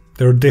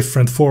 There are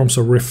different forms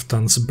of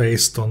Riftans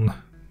based on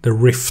the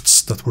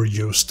rifts that were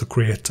used to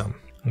create them.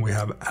 We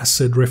have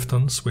acid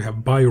Riftans, we have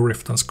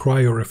bioriftans,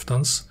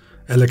 cryoriftans,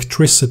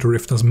 electricity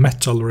Riftans,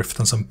 metal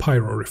Riftans, and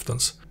pyro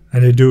Riftans.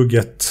 And they do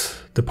get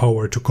the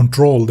power to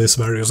control these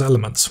various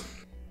elements.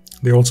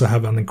 They also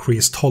have an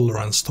increased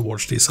tolerance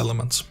towards these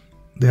elements.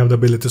 They have the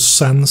ability to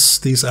sense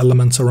these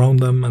elements around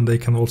them, and they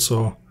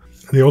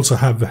also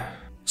have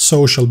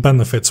social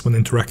benefits when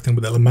interacting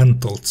with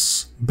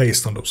elementals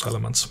based on those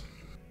elements.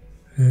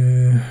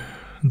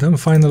 Then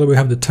finally we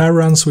have the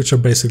Terrans, which are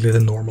basically the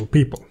normal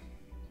people.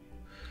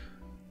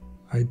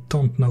 I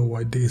don't know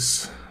why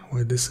this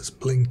is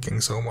blinking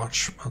so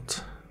much,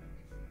 but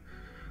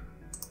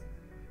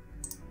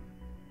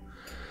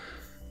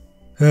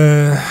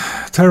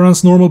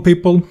Terrans, normal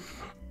people.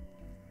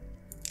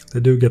 They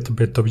do get a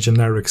bit of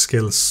generic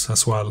skills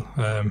as well,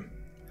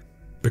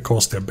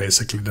 because they're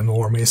basically the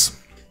normies.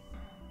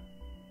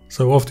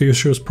 So after you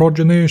choose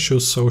progeny,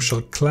 choose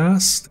social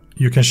class.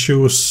 You can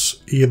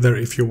choose either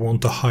if you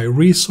want a high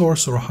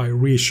resource or a high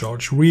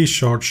recharge.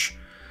 Recharge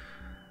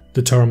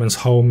determines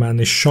how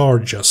many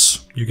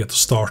charges you get to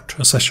start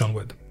a session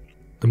with.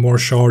 The more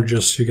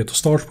charges you get to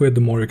start with,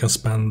 the more you can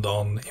spend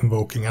on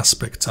invoking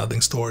aspects,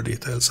 adding story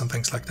details and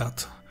things like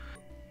that.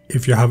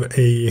 If you have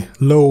a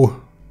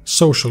low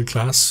social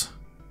class,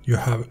 you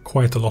have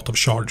quite a lot of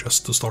charges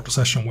to start a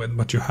session with,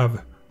 but you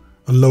have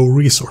a low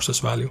resources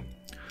value.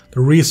 The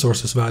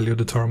resources value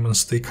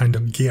determines the kind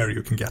of gear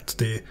you can get,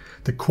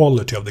 the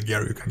quality of the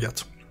gear you can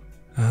get.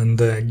 And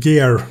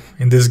gear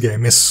in this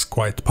game is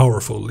quite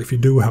powerful. If you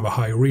do have a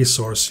high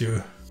resource,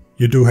 you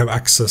do have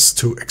access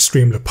to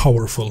extremely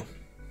powerful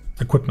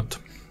equipment.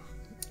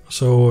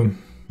 So,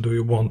 do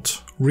you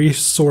want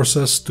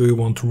resources? Do you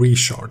want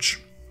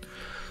recharge?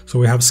 So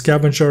we have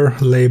scavenger,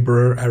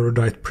 laborer,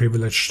 erudite,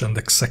 privileged, and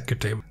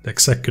executive. The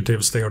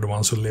executives, they are the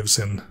ones who lives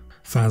in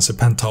fancy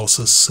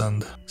penthouses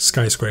and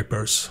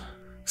skyscrapers.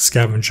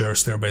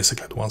 Scavengers, they're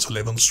basically the ones who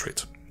live on the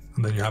street.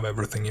 And then you have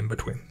everything in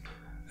between.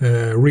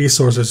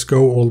 Resources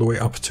go all the way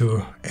up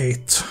to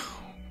 8.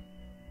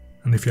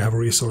 And if you have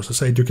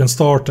resources 8, you can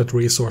start at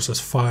resources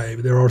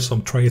 5. There are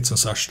some traits and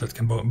such that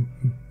can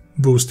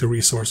boost the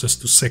resources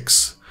to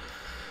 6.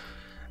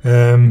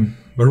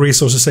 But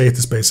resources 8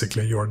 is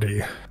basically you're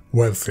the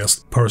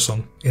wealthiest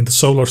person in the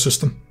solar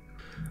system.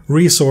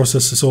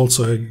 Resources is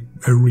also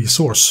a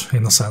resource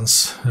in a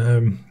sense.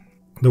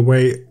 The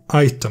way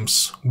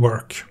items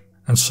work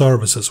and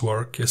services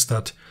work is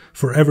that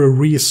for every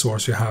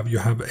resource you have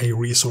a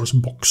resource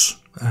box,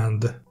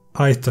 and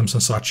items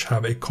and such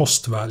have a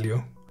cost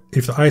value.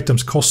 If the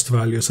item's cost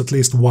value is at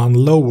least 1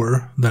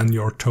 lower than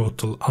your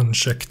total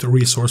unchecked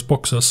resource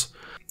boxes,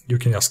 you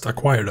can just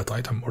acquire that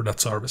item or that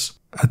service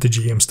at the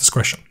GM's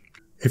discretion.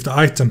 If the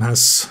item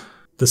has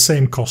the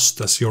same cost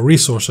as your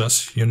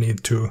resources, you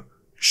need to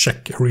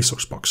check a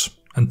resource box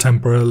and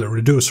temporarily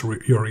reduce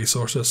your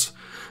resources.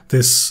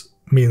 This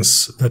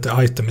means that the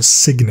item is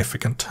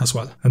significant as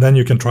well. And then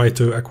you can try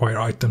to acquire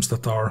items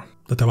that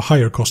have a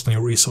higher cost than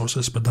your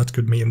resources, but that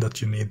could mean that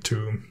you need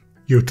to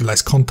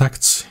utilize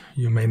contacts,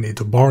 you may need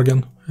to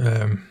bargain.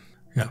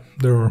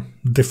 There are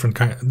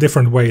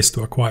different ways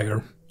to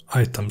acquire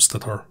items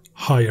that are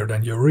higher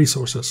than your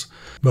resources.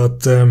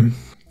 But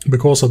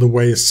because of the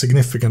way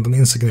significant and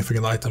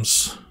insignificant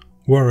items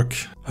work,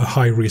 a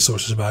high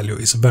resources value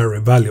is very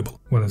valuable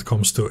when it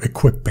comes to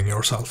equipping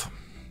yourself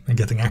and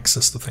getting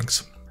access to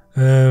things.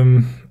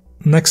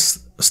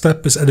 Next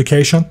step is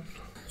education.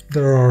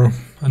 There are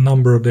a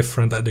number of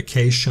different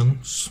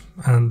educations,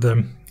 and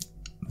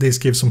these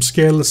give some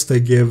skills.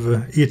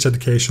 Each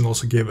education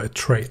also give a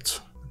trait.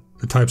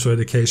 The types of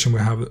education we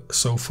have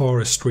so far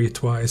is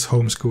streetwise,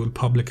 homeschool,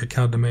 public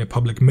academy,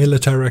 public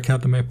military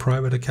academy,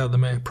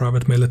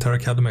 private military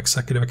academy,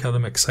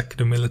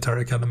 executive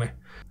military academy.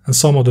 And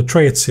some of the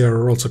traits here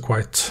are also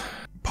quite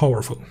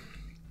powerful.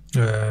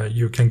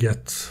 You can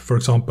get, for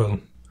example,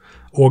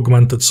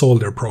 augmented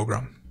soldier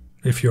program.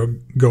 If you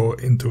go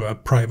into a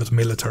private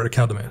military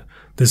academy,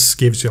 this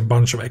gives you a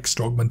bunch of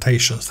extra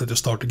augmentations that you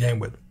start the game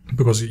with,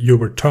 because you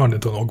were turned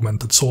into an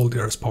augmented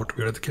soldier as part of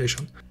your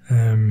education.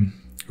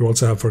 You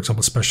also have, for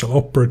example, special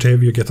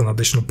operative. You get an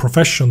additional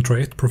profession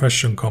trait.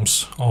 Profession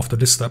comes after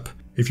this step.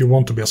 If you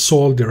want to be a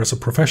soldier as a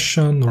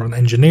profession or an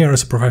engineer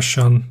as a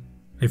profession,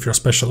 if you're a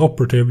special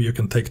operative, you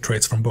can take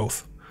traits from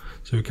both.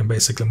 So you can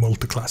basically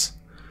multi-class.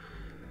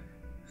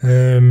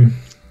 Then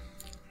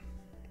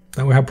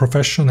we have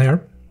profession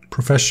here.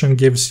 Profession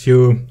gives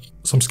you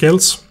some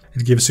skills.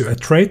 It gives you a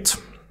trait,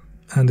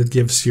 and it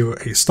gives you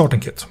a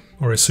starting kit,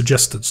 or a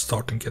suggested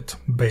starting kit,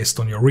 based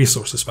on your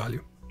resources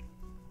value.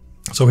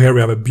 So here we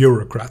have a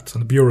bureaucrat,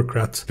 and the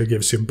bureaucrat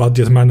gives you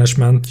budget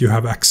management. You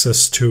have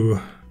access to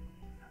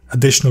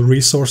additional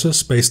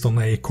resources based on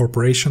a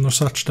corporation or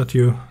such that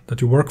you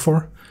work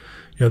for.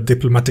 You have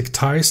diplomatic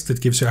ties,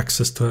 that gives you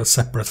access to a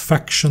separate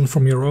faction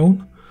from your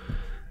own.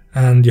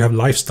 And you have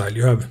lifestyle,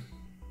 you have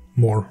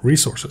more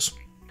resources.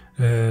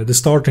 The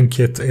starting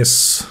kit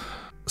is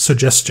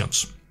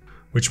suggestions,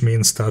 which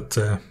means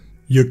that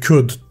you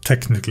could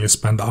technically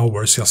spend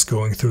hours just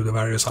going through the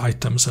various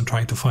items and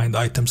trying to find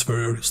items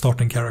for your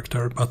starting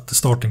character, but the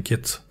starting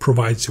kit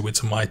provides you with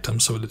some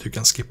items so that you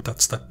can skip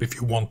that step if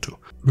you want to.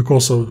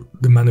 Because of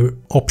the many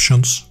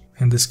options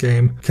in this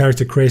game,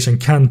 character creation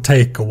can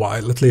take a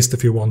while, at least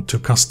if you want to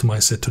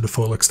customize it to the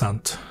full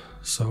extent.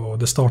 So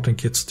the starting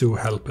kits do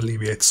help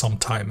alleviate some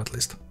time at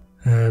least.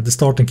 The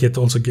starting kit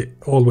also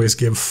always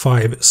gives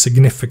 5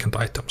 significant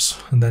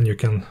items, and then you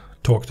can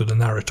talk to the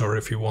narrator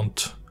if you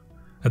want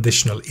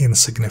additional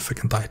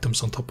insignificant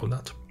items on top of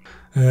that.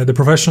 The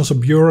professions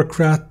of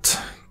bureaucrat,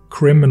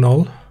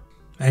 criminal,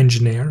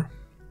 engineer,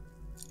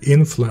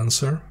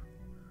 influencer,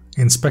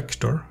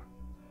 inspector,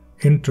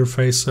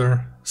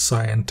 interfacer,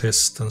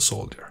 scientist, and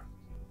soldier.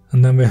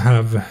 And then we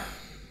have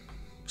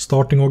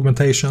starting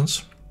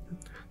augmentations.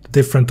 The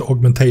different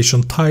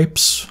augmentation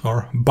types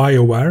are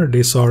BioWare.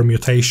 These are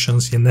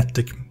mutations,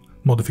 genetic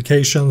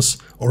modifications,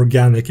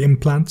 organic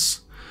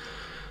implants.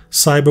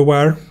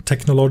 Cyberware,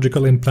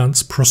 technological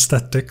implants,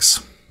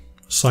 prosthetics,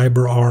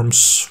 cyber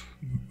arms,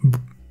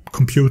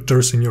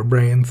 computers in your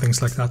brain,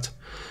 things like that.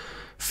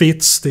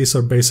 Feats, these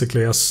are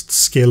basically just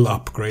skill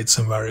upgrades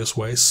in various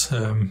ways.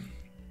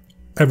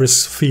 Every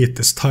feat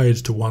is tied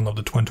to one of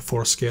the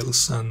 24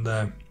 skills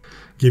and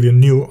give you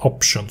new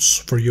options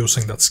for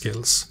using that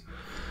skills.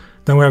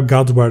 Then we have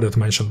Godware that I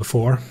mentioned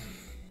before.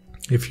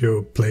 If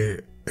you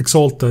play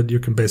Exalted, you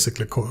can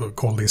basically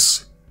call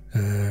these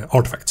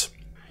artifacts.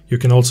 You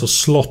can also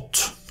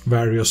slot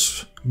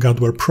various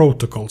Godware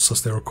protocols,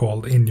 as they are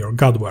called, in your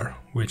Godware,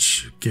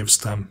 which gives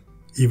them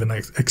even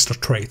extra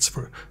traits.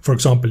 For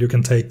example, you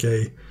can take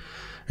a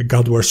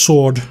Godware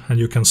sword and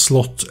you can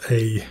slot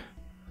a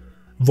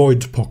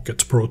Void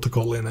Pocket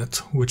protocol in it,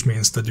 which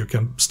means that you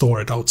can store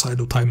it outside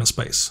of time and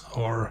space.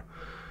 Or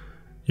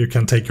you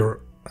can take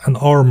an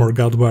armor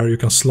Godware, you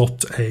can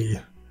slot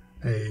a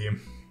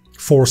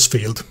force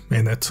field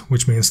in it,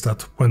 which means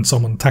that when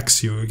someone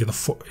attacks you,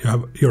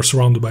 you're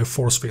surrounded by a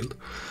force field.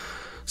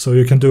 So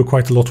you can do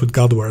quite a lot with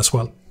Godware as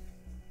well.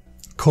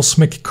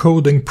 Cosmic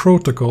coding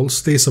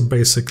protocols, these are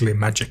basically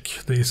magic.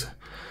 There's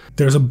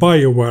a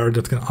BioWare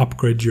that can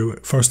upgrade you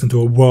first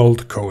into a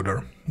world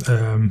coder.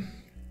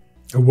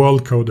 A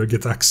world coder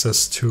gets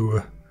access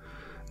to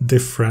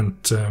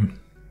different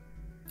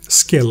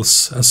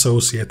skills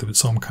associated with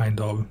some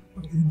kind of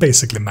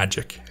basically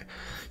magic.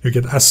 You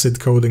get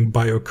acid coding,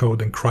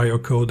 biocoding,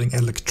 cryocoding,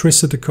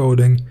 electricity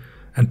coding,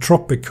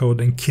 entropic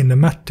coding,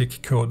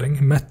 kinematic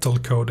coding, metal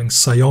coding,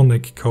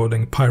 psionic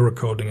coding,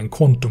 pyrocoding, and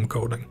quantum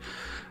coding.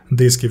 And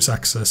this gives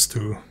access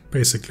to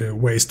basically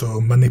ways to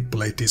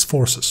manipulate these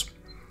forces.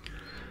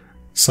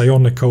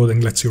 Psionic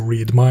coding lets you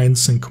read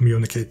minds and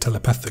communicate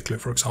telepathically,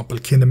 for example.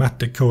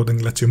 Kinematic coding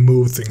lets you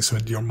move things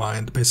with your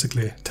mind,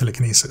 basically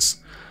telekinesis.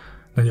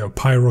 Then you have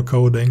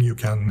pyrocoding, you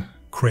can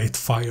create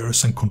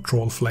fires and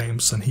control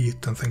flames and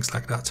heat and things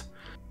like that.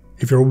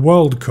 If you're a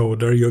world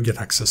coder, you get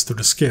access to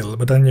the skill,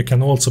 but then you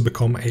can also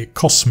become a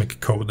cosmic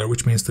coder,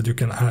 which means that you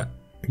can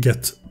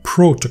get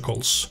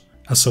protocols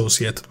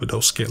associated with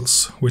those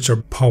skills, which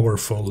are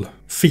powerful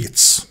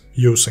feats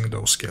using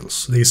those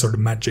skills. These are the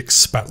magic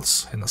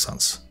spells, in a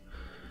sense.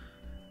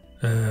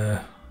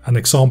 An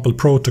example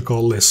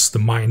protocol is the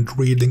mind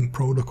reading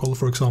protocol,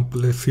 for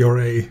example. If you're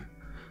a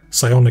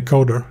psionic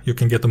coder, you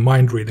can get a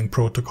mind reading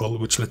protocol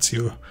which lets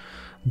you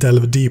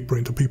delve deeper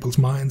into people's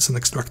minds and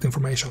extract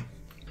information.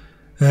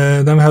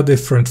 Then we have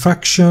different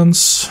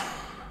factions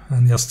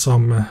and just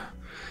some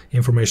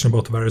information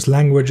about the various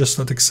languages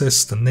that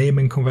exist and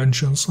naming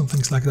conventions and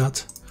things like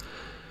that.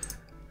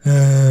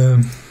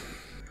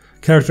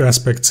 Character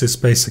aspects is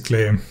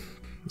basically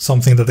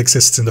something that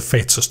exists in the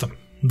fate system.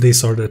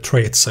 These are the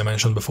traits I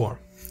mentioned before,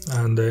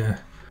 and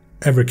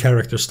every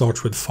character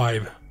starts with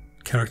 5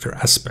 character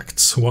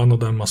aspects. One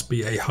of them must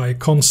be a high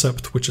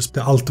concept, which is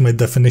the ultimate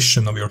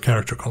definition of your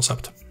character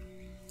concept.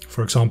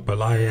 For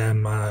example, I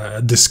am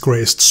a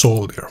disgraced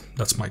soldier.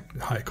 That's my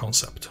high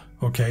concept.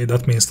 Okay,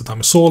 that means that I'm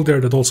a soldier.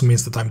 That also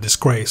means that I'm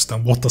disgraced.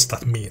 And what does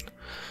that mean?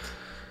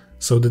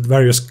 So the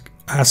various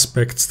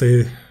aspects,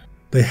 they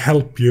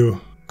help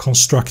you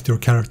construct your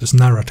character's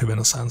narrative in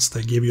a sense.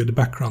 They give you the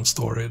background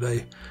story.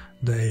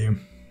 They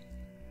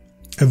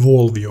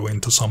evolve you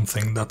into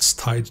something that's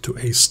tied to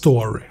a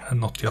story and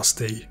not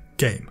just a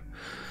game.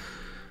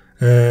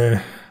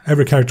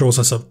 Every character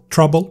also has a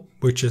trouble,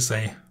 which is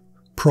a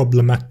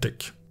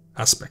problematic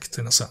aspect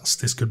in a sense.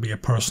 This could be a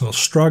personal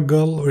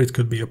struggle or it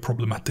could be a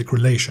problematic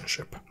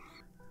relationship.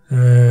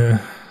 And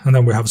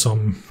then we have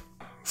some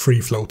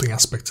free-floating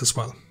aspects as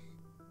well.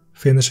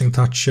 Finishing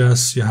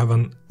touches, you have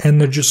an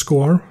energy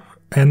score.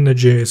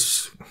 Energy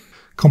is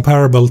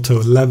comparable to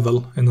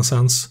level in a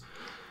sense.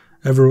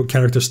 Every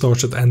character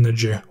starts at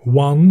energy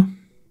 1.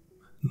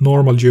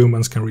 Normal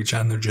humans can reach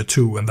energy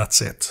 2 and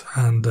that's it.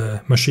 And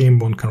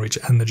Machineborn can reach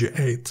energy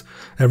 8.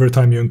 Every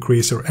time you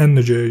increase your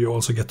energy, you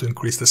also get to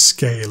increase the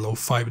scale of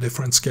 5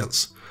 different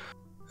skills.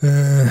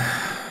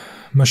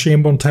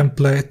 Machineborn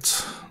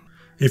template.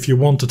 If you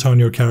want to turn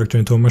your character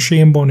into a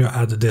Machineborn, you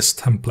add this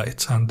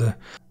template. And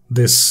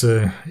this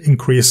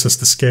increases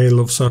the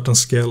scale of certain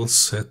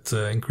skills. It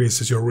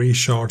increases your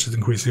recharge, it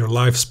increases your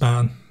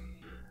lifespan,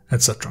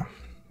 etc.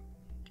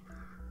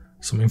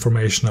 Some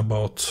information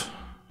about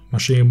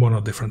Machineborn,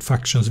 how different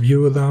factions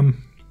view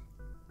them.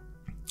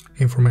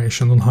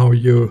 Information on how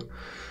you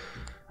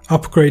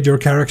upgrade your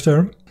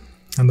character.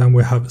 And then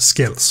we have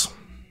skills.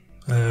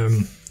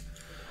 Like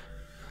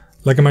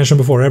I mentioned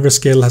before, every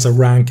skill has a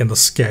rank and a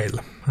scale.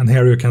 And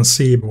here you can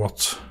see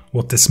what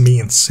this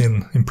means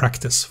in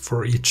practice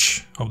for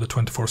each of the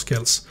 24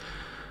 skills.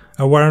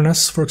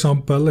 Awareness, for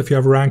example, if you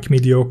have rank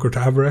mediocre to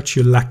average,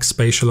 you lack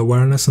spatial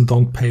awareness and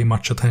don't pay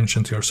much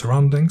attention to your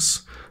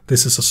surroundings.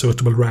 This is a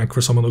suitable rank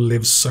for someone who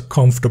lives a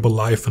comfortable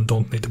life and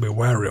don't need to be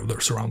wary of their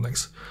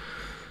surroundings.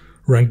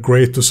 Rank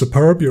great to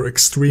superb, you're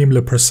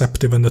extremely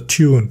perceptive and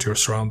attuned to your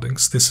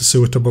surroundings. This is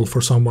suitable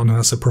for someone who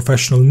has a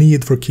professional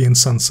need for keen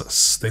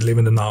senses. They live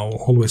in the now,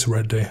 always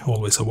ready,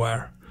 always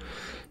aware.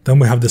 Then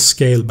we have the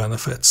scale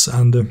benefits,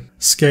 and the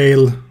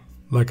scale,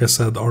 like I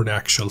said, are the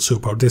actual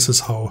superpower. This is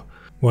how,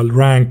 while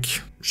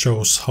rank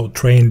shows how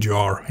trained you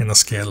are in a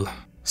skill,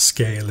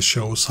 scale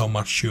shows how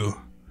much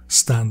you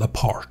stand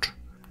apart.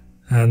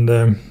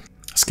 And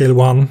scale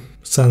 1,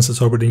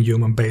 senses are within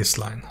human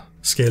baseline.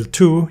 Scale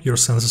 2, your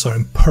senses are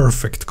in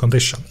perfect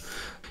condition.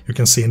 You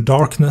can see in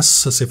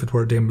darkness as if it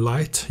were dim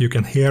light. You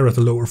can hear at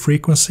a lower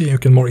frequency. You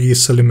can more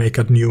easily make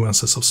out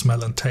nuances of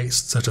smell and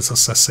taste, such as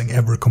assessing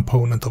every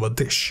component of a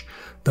dish.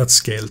 That's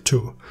scale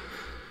 2.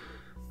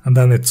 And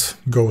then it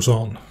goes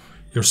on.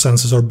 Your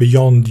senses are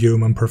beyond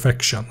human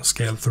perfection,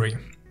 scale 3.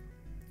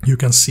 You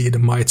can see the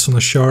mites on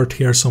a shirt,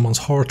 hear someone's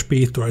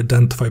heartbeat, or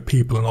identify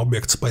people and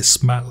objects by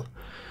smell.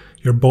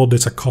 Your body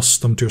is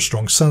accustomed to your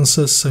strong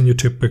senses, and you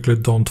typically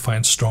don't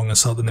find strong and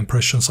sudden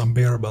impressions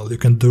unbearable. You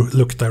can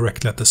look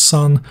directly at the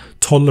sun,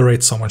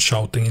 tolerate someone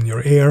shouting in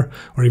your ear,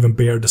 or even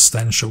bear the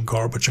stench of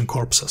garbage and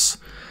corpses.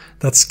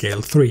 That's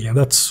scale 3, and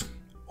that's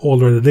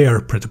already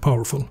there pretty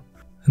powerful.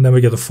 And then we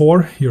get a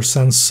 4. Your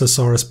senses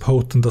are as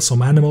potent as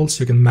some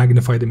animals. You can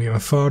magnify them even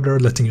further,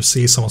 letting you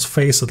see someone's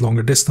face at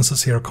longer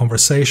distances, hear a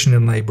conversation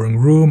in a neighboring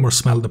room, or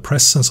smell the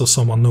presence of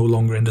someone no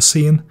longer in the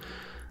scene.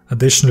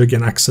 Additionally, you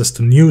gain access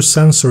to new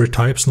sensory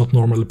types not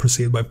normally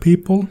perceived by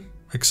people.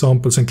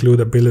 Examples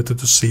include ability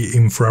to see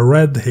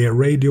infrared, hear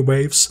radio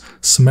waves,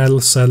 smell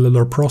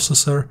cellular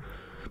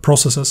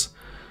processes,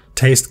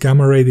 taste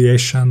gamma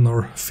radiation,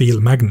 or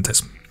feel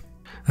magnetism.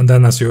 And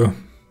then as you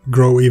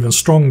grow even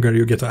stronger,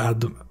 you get to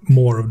add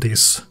more of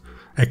these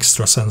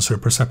extra sensory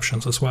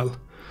perceptions as well.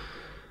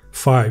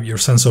 5. Your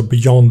senses are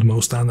beyond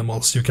most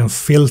animals. You can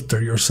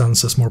filter your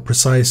senses more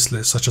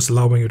precisely, such as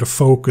allowing you to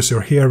focus your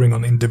hearing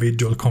on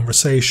individual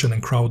conversation in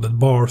crowded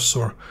bars,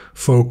 or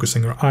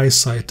focusing your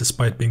eyesight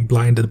despite being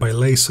blinded by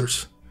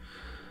lasers.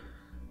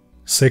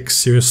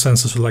 6. Your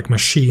senses are like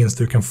machines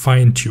that you can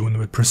fine-tune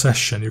with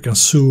precision. You can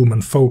zoom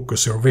and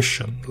focus your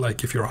vision,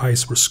 like if your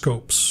eyes were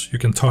scopes. You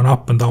can turn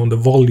up and down the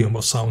volume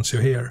of sounds you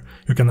hear.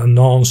 You can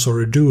enhance or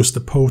reduce the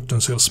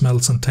potency of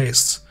smells and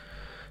tastes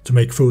to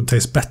make food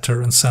taste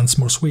better and scents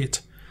more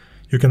sweet.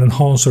 You can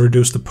enhance or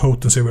reduce the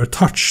potency of your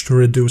touch to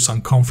reduce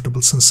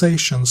uncomfortable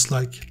sensations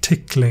like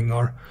tickling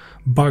or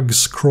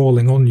bugs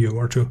crawling on you,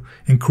 or to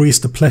increase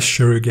the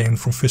pleasure you gain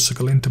from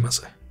physical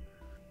intimacy.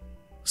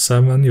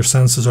 7. Your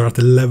senses are at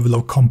the level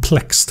of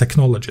complex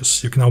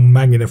technologies. You can now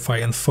magnify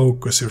and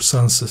focus your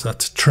senses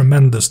at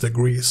tremendous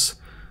degrees,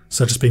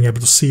 such as being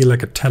able to see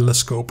like a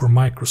telescope or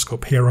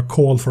microscope, hear a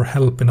call for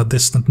help in a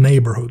distant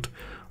neighborhood,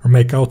 or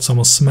make out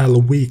someone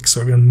smell weeks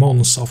or even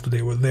months after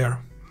they were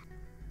there.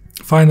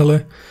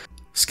 Finally,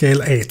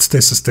 scale 8.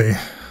 This is the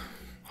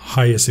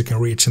highest you can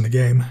reach in the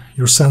game.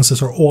 Your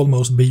senses are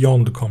almost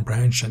beyond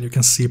comprehension. You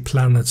can see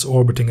planets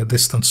orbiting a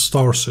distant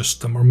star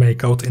system, or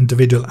make out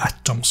individual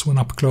atoms when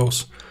up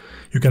close.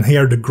 You can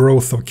hear the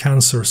growth of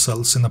cancer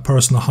cells in a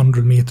person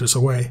 100 meters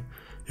away.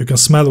 You can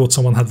smell what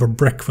someone had for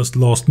breakfast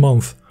last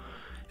month.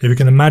 If you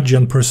can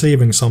imagine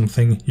perceiving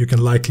something, you can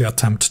likely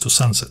attempt to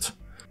sense it.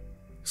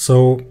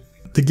 So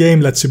the game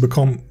lets you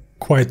become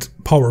quite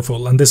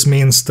powerful, and this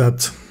means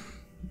that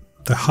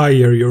the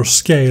higher your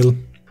scale,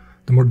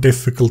 the more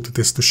difficult it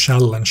is to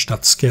challenge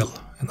that skill,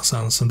 in a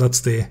sense. And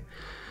that's the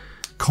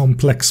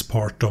complex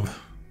part of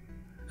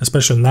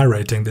especially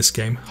narrating this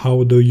game.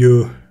 How do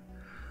you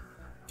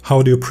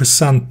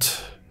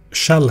present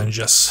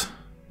challenges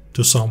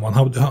to someone?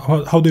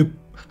 How do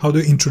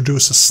you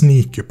introduce a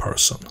sneaky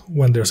person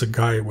when there's a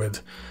guy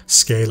with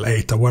scale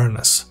 8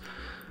 awareness?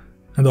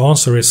 And the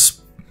answer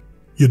is,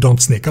 you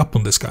don't sneak up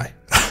on this guy.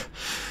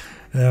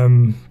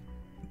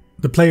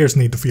 The players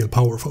need to feel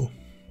powerful.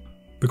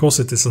 Because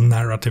it is a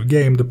narrative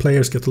game, the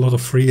players get a lot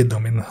of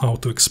freedom in how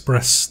to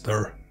express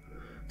their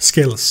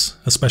skills,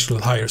 especially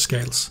at higher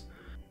scales.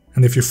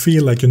 And if you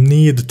feel like you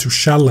need to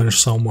challenge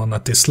someone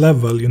at this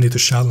level, you need to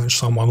challenge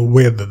someone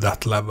with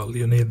that level.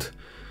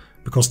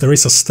 Because there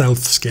is a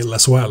stealth skill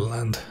as well,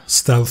 and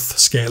stealth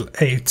scale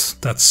 8,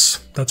 that's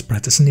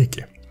pretty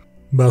sneaky.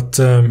 But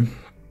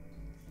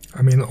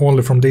I mean,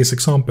 only from this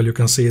example you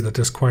can see that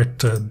there's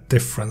quite a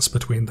difference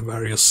between the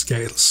various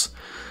scales.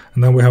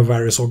 And then we have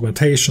various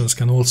augmentations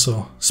can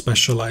also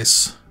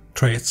specialize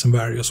traits in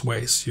various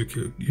ways. You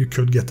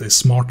could get a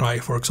smart eye,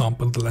 for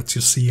example, that lets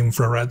you see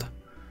infrared,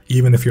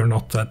 even if you're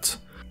not at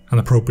an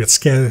appropriate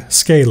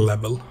scale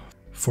level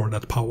for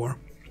that power.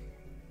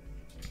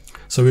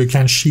 So you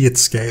can cheat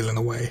scale in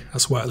a way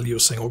as well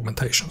using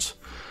augmentations.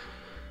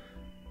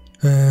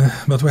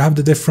 But we have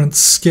the different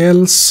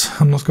skills.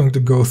 I'm not going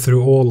to go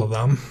through all of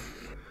them.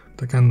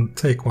 I can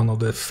take one of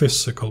the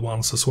physical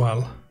ones as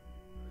well.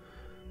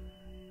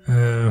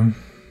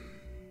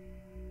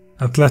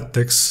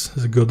 Athletics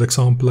is a good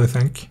example, I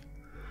think.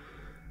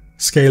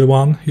 Scale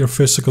 1, your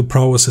physical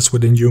prowess is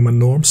within human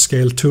norms.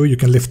 Scale 2, you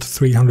can lift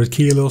 300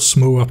 kilos,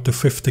 move up to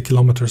 50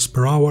 kilometers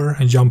per hour,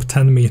 and jump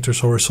 10 meters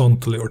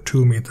horizontally or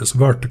 2 meters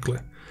vertically.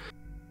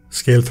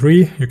 Scale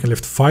 3, you can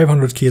lift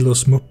 500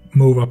 kilos,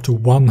 move up to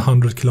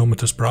 100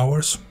 kilometers per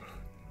hour.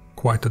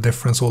 Quite a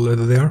difference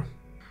already there.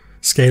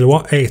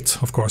 Scale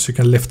 8, of course, you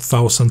can lift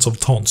thousands of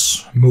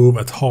tons, move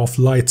at half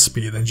light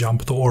speed and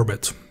jump to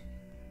orbit.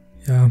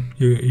 Yeah,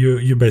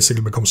 you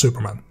basically become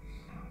Superman.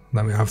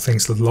 Then we have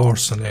things like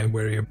Larson,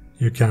 where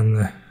you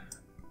can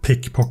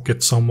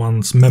pickpocket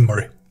someone's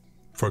memory,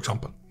 for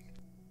example.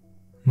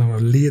 Now we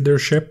have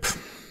leadership.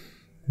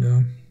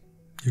 Yeah,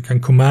 you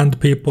can command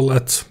people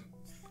at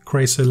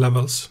crazy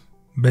levels,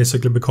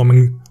 basically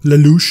becoming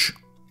Lelouch,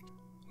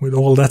 with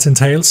all that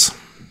entails.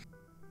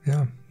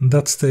 Yeah,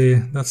 that's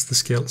the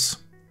skills.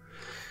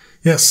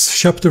 Yes,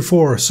 chapter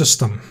 4,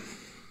 system.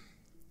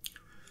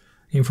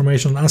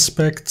 Information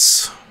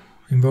aspects,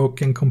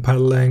 invoking,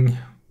 compelling,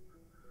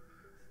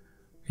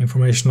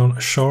 information on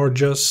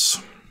charges,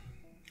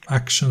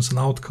 actions and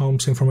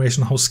outcomes,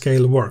 information how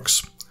scale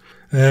works.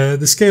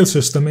 The scale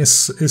system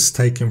is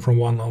taken from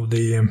one of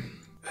the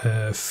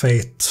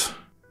Fate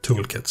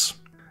toolkits.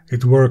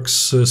 It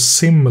works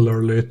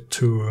similarly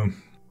to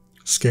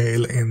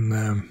scale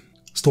in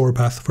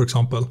Storypath, for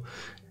example.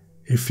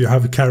 If you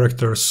have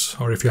characters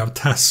or if you have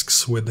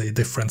tasks with a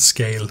different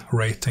scale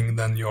rating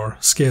than your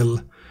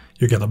skill,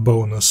 you get a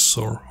bonus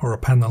or a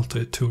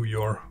penalty to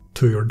your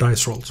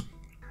dice rolls.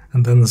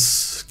 And then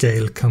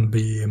scale can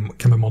be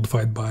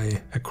modified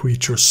by a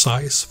creature's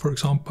size, for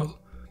example.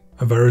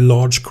 A very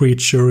large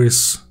creature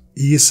is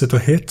easy to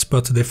hit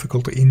but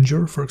difficult to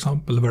injure, for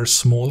example. A very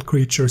small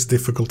creature is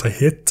difficult to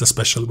hit,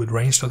 especially with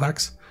ranged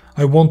attacks.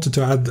 I wanted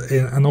to add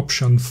an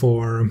option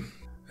for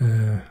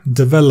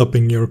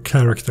developing your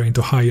character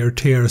into higher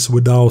tiers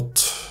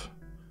without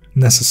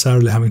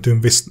necessarily having to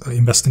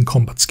invest in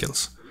combat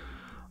skills.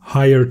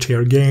 Higher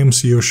tier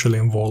games usually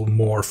involve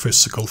more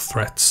physical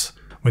threats.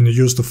 When you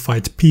use to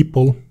fight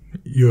people,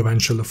 you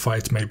eventually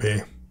fight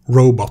maybe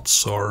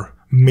robots or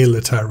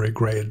military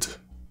grade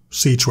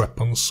siege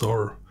weapons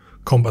or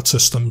combat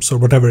systems or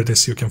whatever it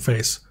is you can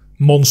face.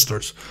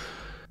 Monsters.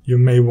 You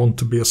may want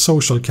to be a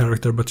social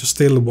character, but you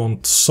still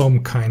want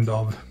some kind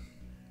of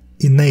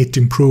innate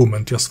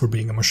improvement just for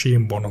being a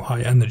Machineborn of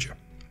high energy.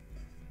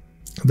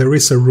 There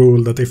is a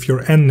rule that if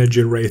your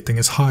energy rating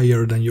is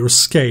higher than your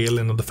scale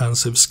in a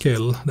defensive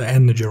skill, the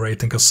energy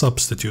rating can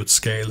substitute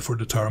scale for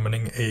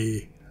determining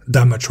a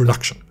damage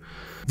reduction.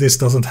 This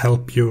doesn't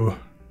help you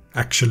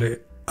actually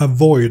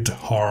avoid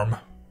harm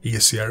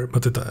easier,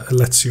 but it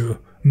lets you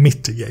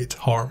mitigate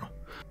harm.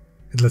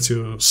 It lets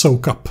you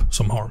soak up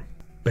some harm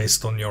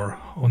based on your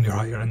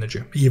higher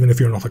energy, even if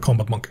you're not a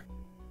combat monk.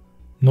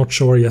 Not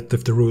sure yet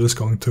if the rule is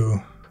going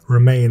to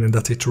remain in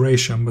that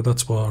iteration, but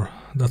that's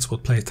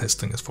what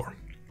playtesting is for.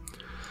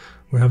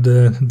 We have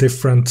the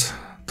different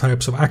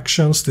types of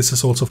actions. This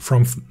is also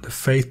from the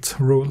Fate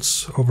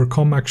rules.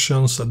 Overcome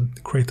actions,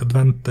 create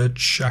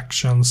advantage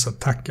actions,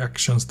 attack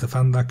actions,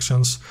 defend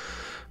actions.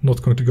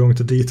 Not going to go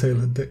into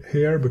detail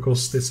here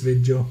because this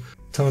video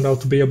turned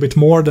out to be a bit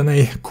more than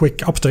a quick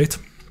update.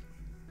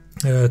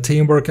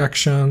 Teamwork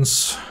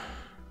actions,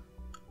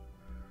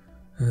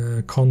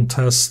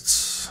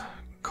 contests,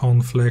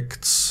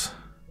 conflicts.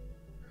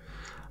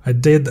 I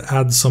did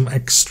add some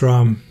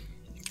extra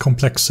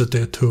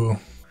complexity to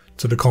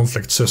the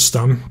conflict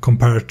system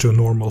compared to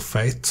normal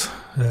Fate.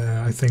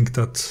 I think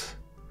that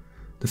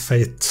the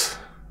Fate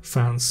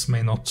fans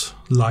may not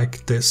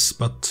like this,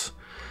 but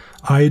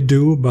I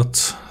do, but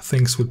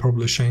things will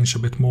probably change a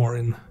bit more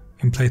in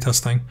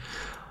playtesting.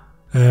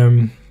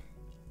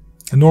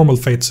 A normal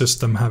Fate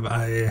system have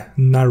a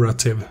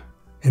narrative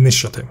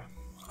initiative.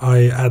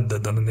 I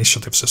added an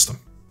initiative system.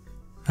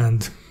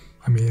 And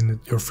I mean,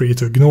 you're free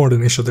to ignore the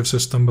initiative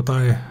system, but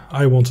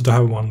I wanted to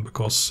have one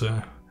because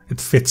it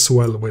fits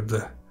well with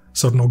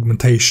certain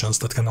augmentations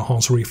that can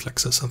enhance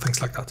reflexes and things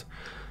like that.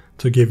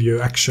 To give you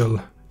actual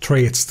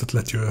traits that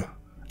let you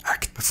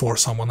act before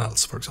someone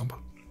else, for example.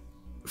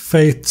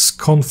 Fate's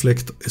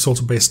conflict is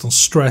also based on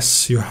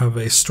stress. You have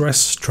a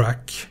stress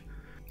track.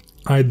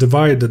 I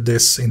divided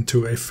this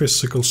into a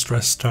physical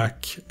stress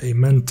track, a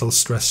mental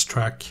stress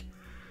track,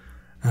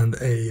 and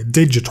a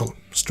digital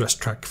stress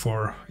track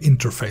for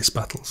interface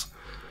battles.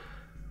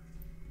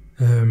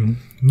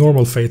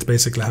 Normal Fate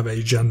basically have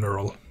a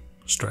general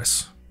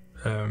stress.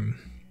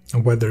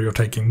 And whether you're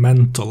taking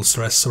mental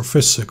stress or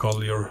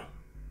physical, you're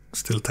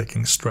still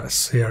taking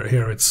stress.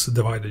 Here it's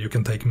divided. You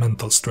can take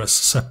mental stress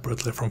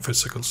separately from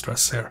physical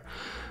stress here.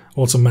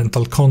 Also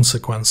mental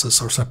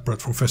consequences are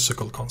separate from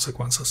physical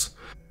consequences.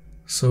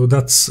 So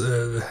that's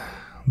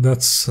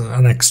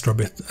an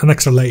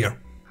extra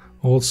layer.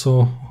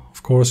 Also,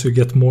 of course, you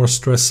get more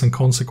stress and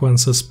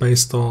consequences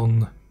based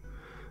on,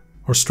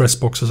 or stress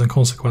boxes and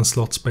consequence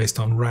slots based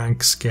on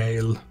rank,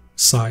 scale,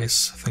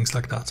 size, things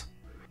like that.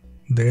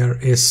 There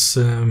is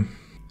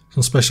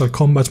some special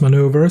combat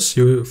maneuvers.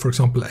 You, for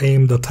example,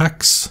 aimed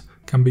attacks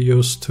can be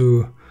used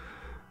to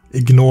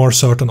ignore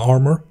certain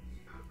armor.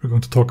 We're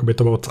going to talk a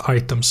bit about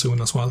items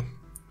soon as well.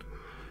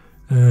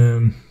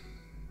 Have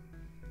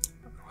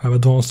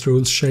advanced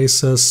rules,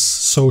 chases,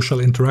 social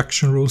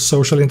interaction rules.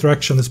 Social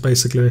interaction is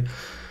basically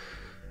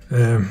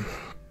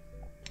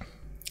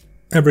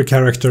every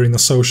character in a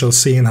social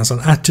scene has an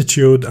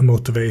attitude, a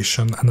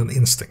motivation, and an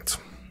instinct.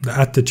 The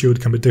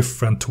attitude can be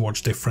different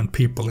towards different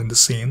people in the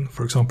scene.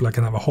 For example, I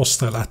can have a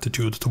hostile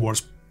attitude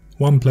towards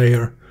one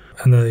player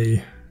and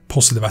a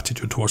positive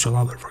attitude towards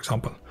another, for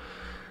example.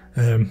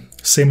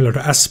 Similar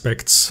to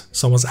aspects,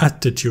 someone's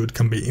attitude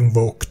can be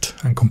invoked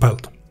and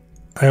compelled.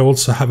 I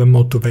also have a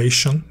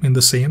motivation in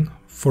the scene.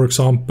 For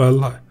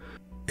example,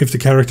 if the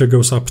character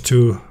goes up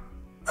to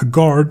a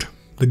guard,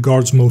 the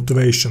guard's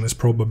motivation is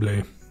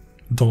probably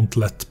don't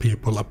let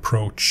people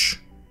approach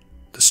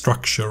the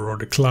structure or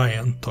the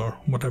client or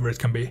whatever it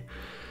can be.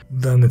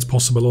 Then it's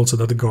possible also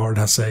that the guard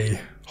has a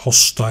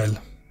hostile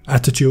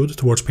attitude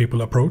towards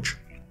people approach.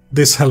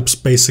 This helps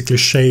basically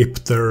shape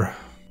the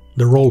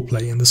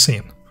roleplay in the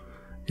scene.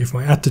 If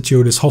my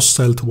attitude is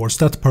hostile towards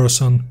that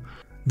person,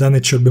 then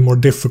it should be more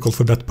difficult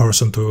for that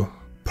person to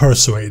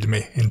persuade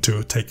me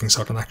into taking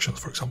certain actions,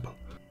 for example.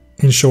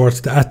 In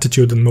short, the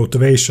attitude and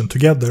motivation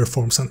together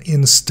forms an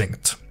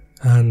instinct.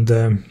 And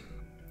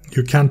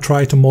you can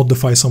try to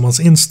modify someone's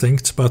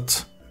instinct,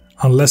 but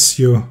unless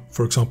you,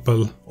 for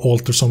example,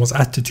 alter someone's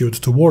attitude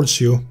towards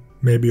you,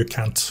 maybe you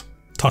can't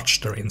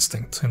touch their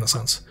instinct, in a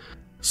sense.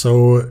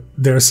 So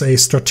there's a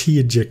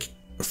strategic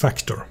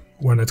factor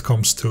when it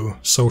comes to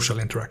social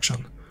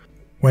interaction.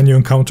 When you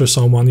encounter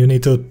someone, you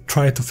need to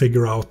try to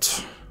figure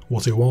out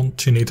what they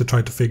want. You need to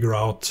try to figure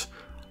out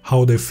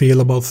how they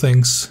feel about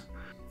things.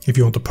 If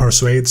you want to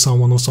persuade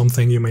someone or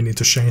something, you may need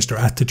to change their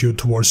attitude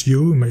towards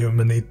you. You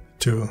may need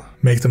to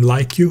make them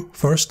like you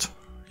first.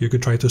 You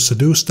could try to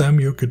seduce them.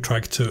 You could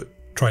try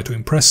to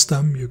impress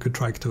them. You could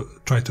try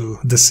to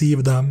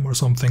deceive them or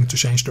something to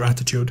change their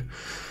attitude.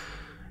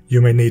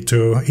 You may need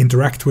to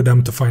interact with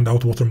them to find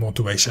out what their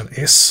motivation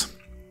is.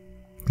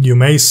 You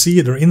may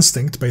see their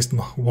instinct based on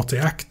what they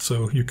act,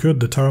 so you could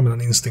determine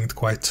an instinct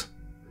quite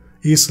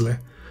easily.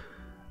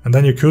 And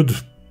then you could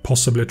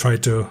possibly try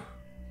to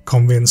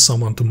convince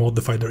someone to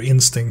modify their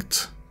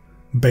instinct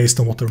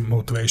based on what their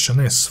motivation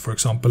is. For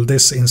example,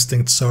 this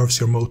instinct serves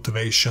your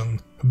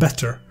motivation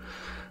better.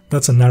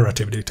 That's a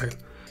narrative detail.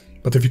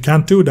 But if you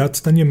can't do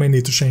that, then you may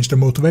need to change their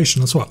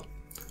motivation as well.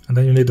 And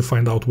then you need to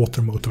find out what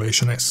their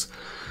motivation is.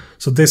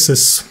 So this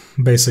is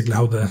basically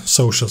how the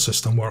social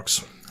system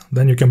works.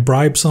 Then you can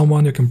bribe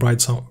someone, you can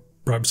bribe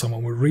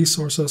someone with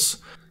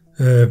resources.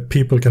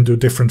 People can do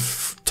different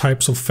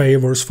types of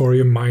favors for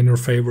you, minor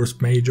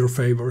favors, major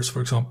favors,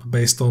 for example,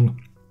 based on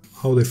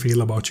how they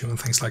feel about you and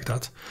things like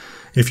that.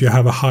 If you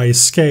have a high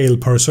scale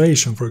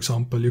persuasion, for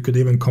example, you could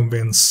even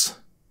convince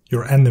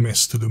your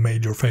enemies to do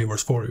major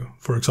favors for you.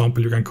 For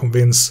example, you can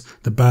convince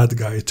the bad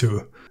guy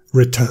to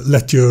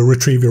let you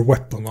retrieve your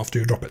weapon after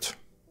you drop it.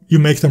 You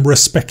make them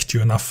respect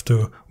you enough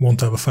to want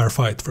to have a fair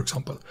fight, for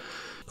example.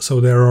 So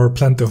there are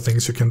plenty of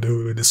things you can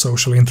do with the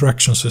social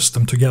interaction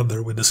system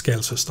together with the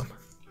scale system.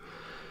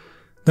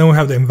 Then we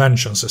have the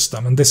invention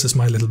system, and this is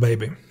my little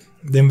baby.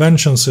 The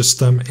invention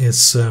system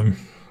is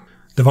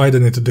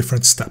divided into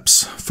different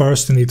steps.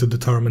 First, you need to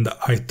determine the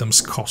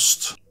item's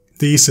cost.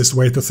 The easiest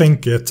way to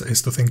think it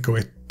is to think of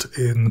it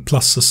in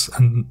pluses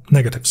and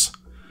negatives,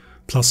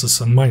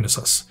 pluses and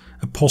minuses.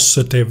 A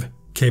positive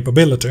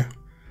capability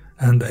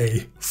and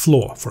a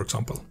flaw, for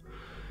example.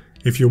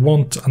 if you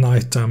want an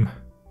item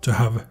to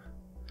have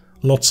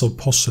lots of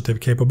positive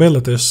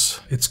capabilities,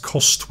 its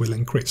cost will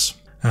increase.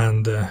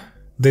 And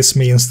this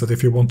means that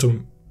if you want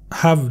to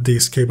have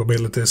these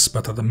capabilities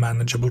but at a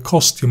manageable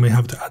cost, you may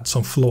have to add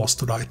some flaws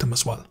to the item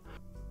as well.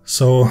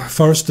 So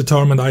first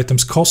determine the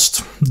item's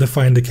cost,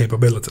 define the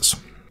capabilities.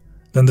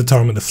 Then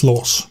determine the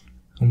flaws.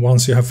 And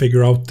once you have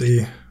figured out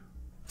the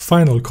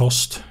final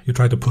cost, you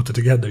try to put it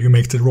together, you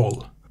make the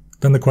roll.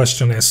 Then the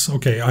question is,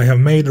 okay, I have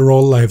made a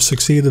roll, I have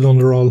succeeded on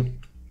the roll,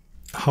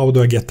 how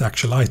do I get the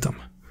actual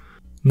item?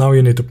 Now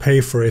you need to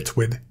pay for it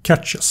with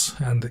catches,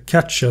 and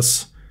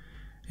catches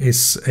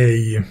is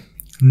a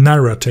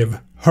narrative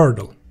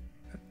hurdle.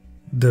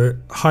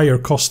 The higher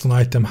cost an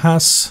item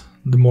has,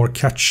 the more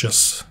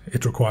catches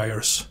it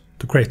requires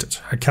to create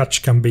it. A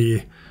catch can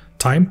be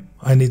time,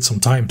 I need some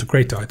time to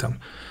create the item.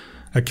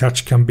 A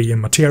catch can be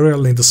in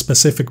material, in the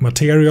specific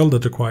material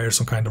that requires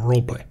some kind of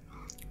roleplay.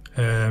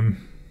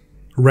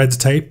 Red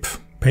tape,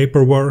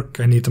 paperwork,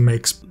 I need to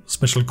make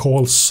special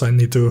calls, I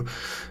need to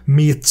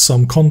meet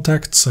some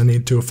contacts, I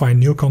need to find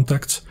new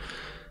contacts.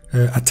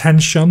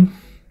 Attention,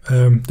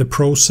 the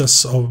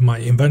process of my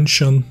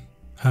invention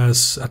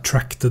has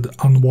attracted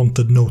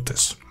unwanted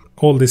notice.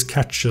 All these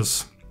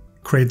catches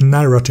create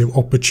narrative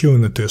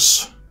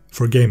opportunities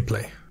for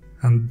gameplay,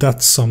 and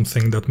that's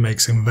something that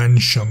makes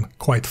invention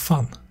quite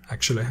fun,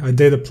 actually. I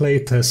did a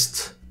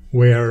playtest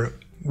where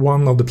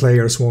one of the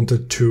players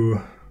wanted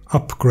to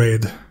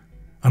upgrade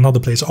another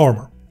player's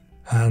armor,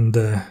 and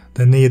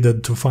they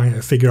needed to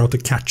figure out a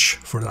catch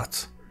for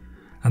that.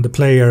 And the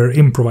player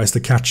improvised the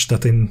catch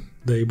that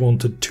they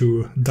wanted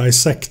to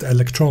dissect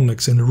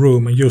electronics in the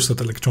room and use that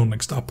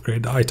electronics to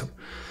upgrade the item.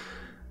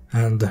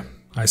 And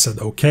I said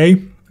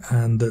okay,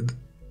 and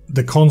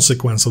the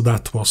consequence of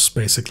that was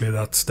basically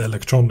that the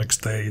electronics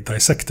they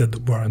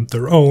dissected weren't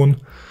their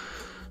own,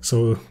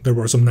 so there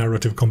were some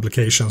narrative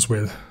complications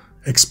with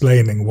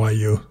explaining why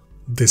you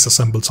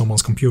disassembled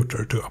someone's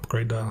computer to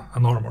upgrade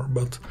an armor.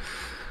 But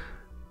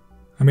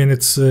I mean, it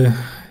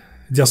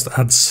just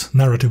adds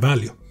narrative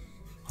value,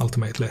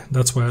 ultimately.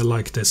 That's why I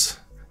like this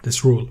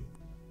rule.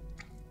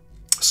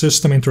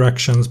 System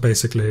interactions,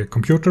 basically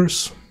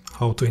computers,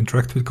 how to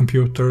interact with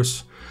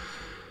computers.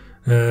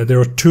 There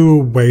are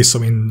two ways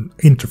of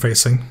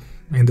interfacing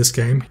in this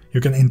game.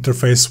 You can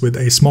interface with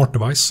a smart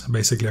device,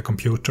 basically a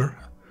computer,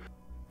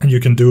 and you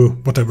can do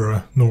whatever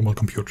a normal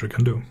computer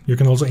can do. You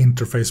can also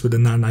interface with the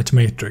nanite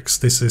matrix.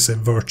 This is a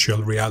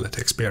virtual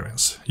reality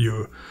experience.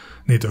 You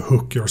need to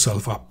hook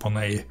yourself up on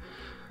a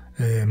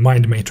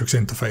mind matrix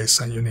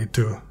interface, and you need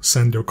to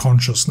send your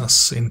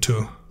consciousness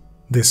into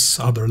this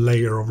other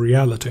layer of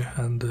reality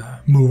and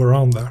move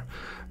around there.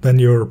 Then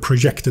you're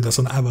projected as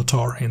an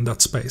avatar in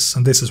that space,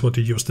 and this is what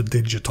you use the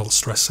digital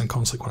stress and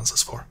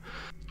consequences for.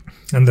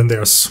 And then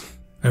there's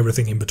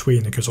everything in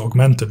between. You can use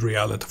augmented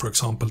reality, for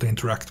example, to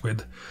interact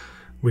with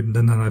the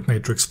nanite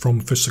matrix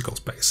from physical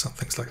space and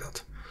things like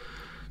that.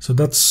 So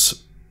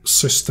that's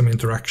system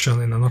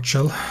interaction in a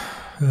nutshell.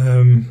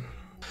 Then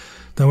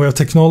we have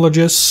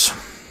technologies,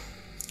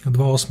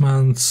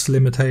 advancements,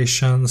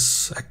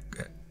 limitations,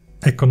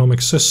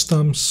 economic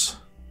systems,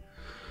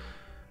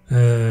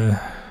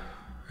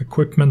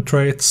 equipment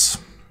traits,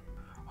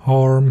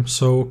 harm,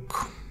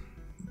 soak.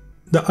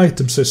 The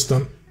item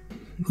system,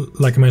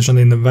 like I mentioned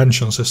in the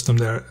invention system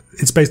there,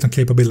 it's based on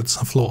capabilities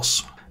and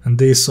flaws. And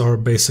these are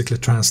basically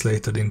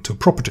translated into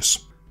properties.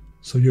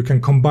 So you can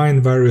combine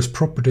various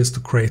properties to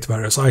create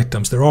various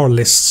items. There are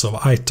lists of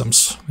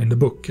items in the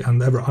book,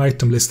 and every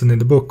item listed in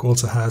the book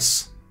also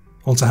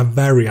have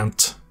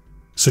variant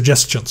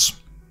suggestions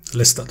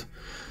listed.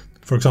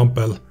 For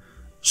example,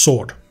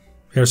 sword.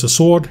 Here's a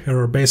sword, here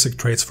are basic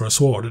traits for a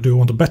sword. Do you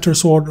want a better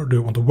sword, or do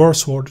you want a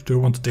worse sword? Do you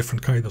want a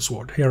different kind of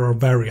sword? Here are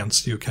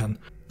variants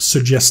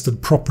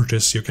suggested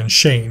properties you can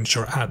change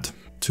or add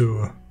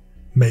to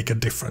make a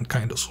different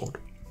kind of sword.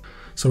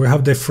 So we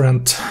have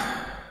different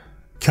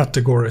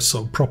categories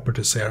of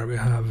properties here. We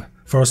have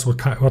first,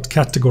 what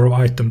category of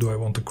item do I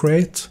want to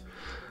create?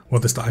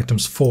 What is the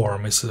item's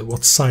form?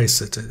 What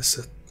size it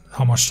is?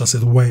 How much does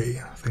it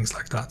weigh? Things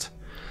like that.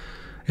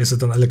 Is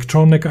it an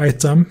electronic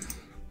item?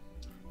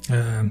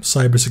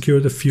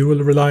 Cybersecurity,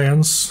 fuel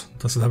reliance?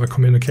 Does it have a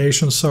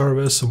communication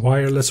service, a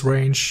wireless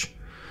range?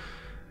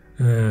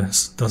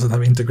 Does it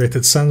have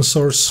integrated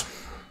sensors?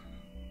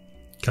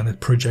 Can it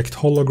project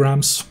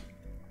holograms?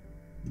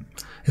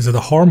 Is it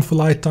a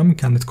harmful item?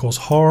 Can it cause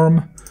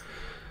harm?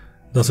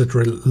 Does it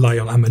rely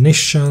on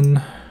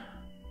ammunition?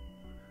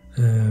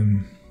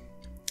 Can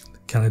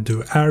it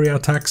do area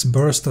attacks,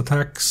 burst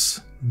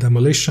attacks,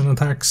 demolition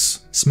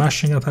attacks,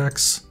 smashing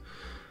attacks?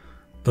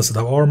 Does it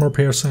have armor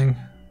piercing?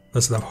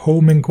 Does it have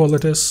homing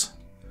qualities?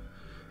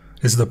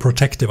 Is it a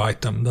protective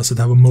item? Does it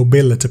have a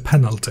mobility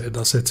penalty?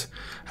 Does it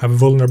have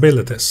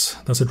vulnerabilities?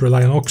 Does it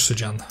rely on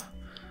oxygen?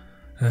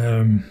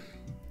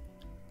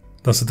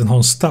 Does it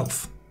enhance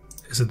stealth?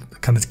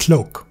 Can it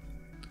cloak?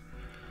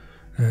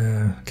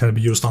 Can it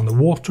be used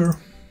underwater?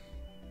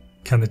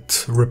 Can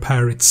it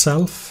repair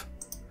itself?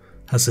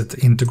 Has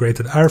it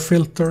integrated air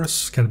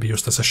filters? Can it be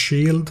used as a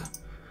shield?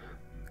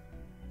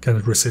 Can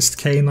it resist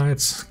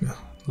K-Knights?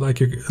 Like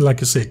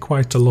you see,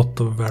 quite a lot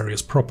of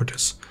various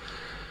properties.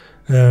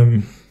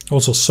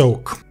 Also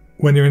soak.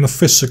 When you're in a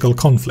physical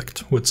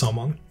conflict with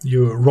someone,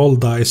 you roll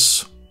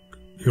dice,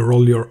 you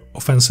roll your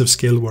offensive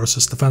skill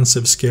versus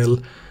defensive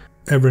skill.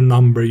 Every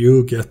number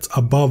you get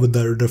above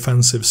their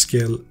defensive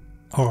skill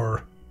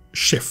are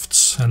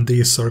shifts, and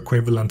these are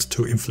equivalent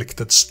to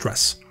inflicted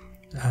stress.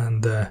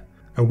 And a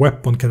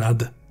weapon can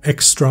add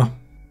extra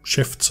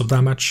shifts of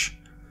damage,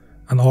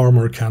 and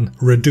armor can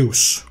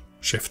reduce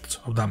shifts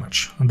of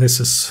damage. And this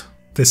is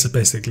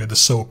basically the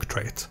soak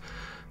trait.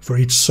 For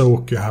each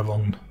soak you have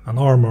on an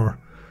armor,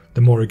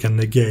 the more you can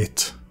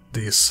negate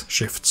these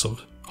shifts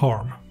of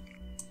harm.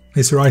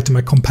 Is your item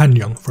a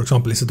companion? For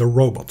example, is it a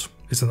robot?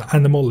 Is it an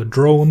animal, a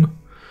drone?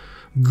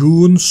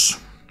 Goons?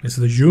 Is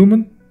it a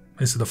human?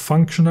 Is it a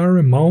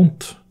functionary,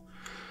 mount?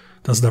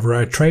 Does it have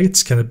rare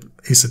traits?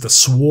 Is it a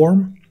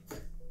swarm?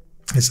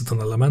 Is it an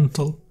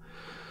elemental?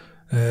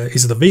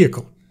 Is it a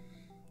vehicle?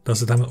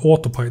 Does it have an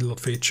autopilot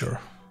feature?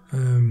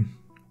 Can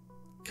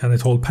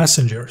it hold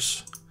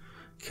passengers?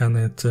 Can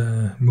it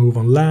move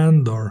on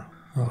land? Or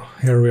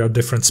here we have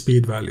different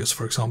speed values,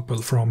 for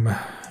example, from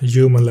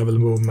human level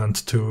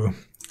movement to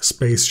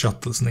space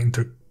shuttles and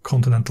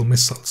intercontinental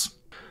missiles.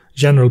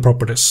 General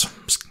properties.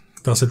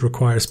 Does it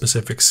require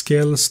specific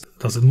skills?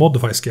 Does it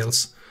modify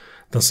skills?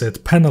 Does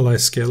it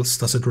penalize skills?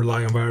 Does it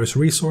rely on various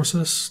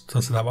resources?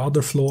 Does it have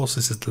other flaws?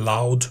 Is it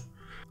loud?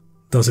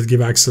 Does it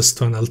give access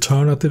to an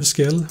alternative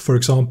skill? For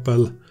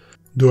example,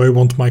 do I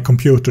want my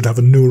computer to have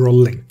a neural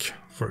link,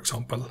 for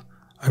example?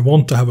 I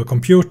want to have a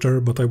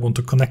computer, but I want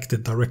to connect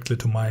it directly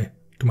to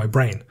my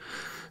brain.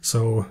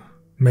 So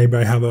maybe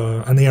I have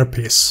an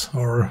earpiece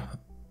or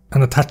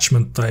an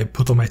attachment I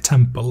put on my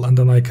temple, and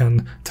then I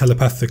can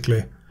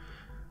telepathically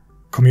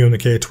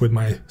communicate with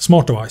my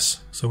smart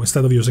device. So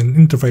instead of using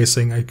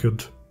interfacing, I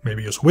could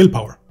maybe use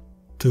willpower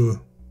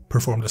to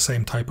perform the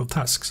same type of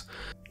tasks.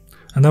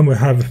 And then we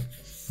have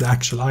the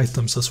actual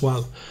items as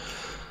well.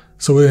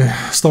 So we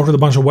started a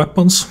bunch of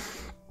weapons.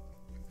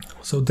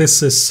 So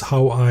this is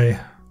how I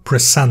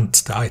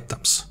present the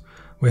items.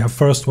 We have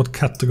first what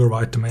category of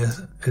item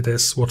it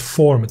is, what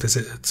form it is.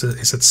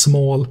 Is it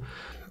small?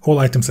 All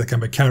items that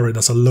can be carried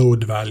as a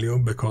load value,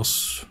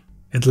 because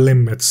it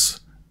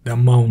limits the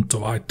amount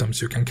of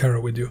items you can carry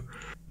with you.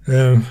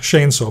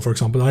 Chainsaw, for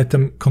example,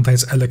 item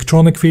contains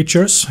electronic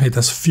features. It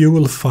has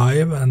fuel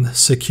 5 and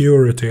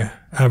security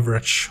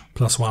average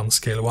 +1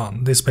 scale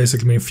 1. This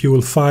basically means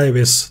fuel 5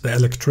 is the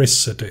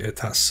electricity it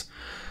has.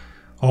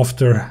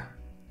 After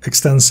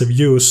extensive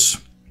use,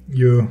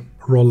 you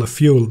roll a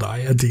fuel die,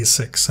 a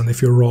d6, and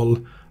if you roll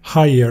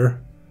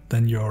higher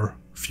than your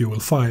fuel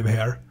 5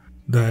 here,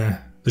 the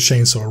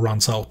chainsaw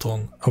runs out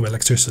of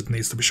electricity,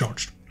 needs to be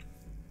charged.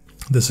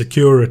 The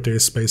security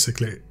is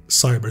basically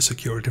cyber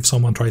security. If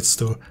someone tries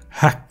to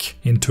hack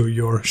into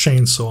your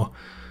chainsaw,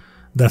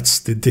 that's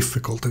the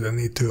difficulty they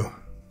need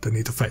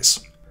to face.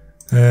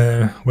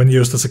 When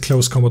used as a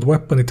close combat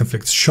weapon, it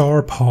inflicts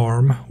sharp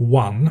harm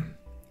 1,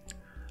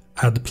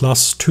 add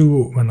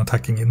 +2 when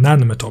attacking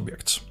inanimate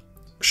objects.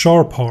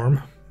 Sharp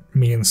harm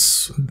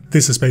means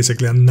this is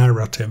basically a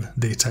narrative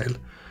detail.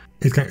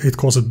 It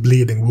causes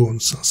bleeding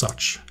wounds and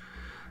such.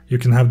 You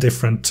can have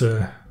different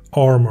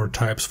armor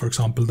types, for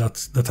example,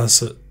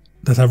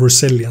 that have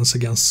resilience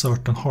against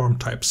certain harm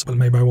types. But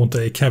maybe I want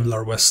a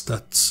Kevlar vest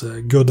that's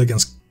good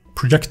against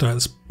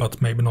projectiles,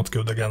 but maybe not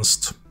good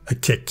against a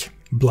kick,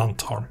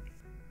 blunt harm.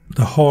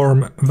 The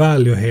harm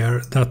value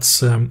here,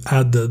 that's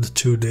added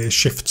to the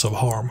shifts of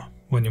harm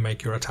when you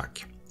make your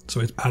attack. So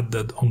it's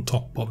added on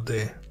top of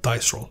the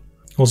dice roll.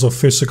 Also,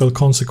 physical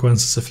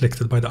consequences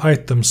afflicted by the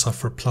item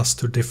suffer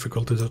 +2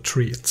 difficulty to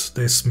treat.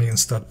 This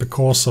means that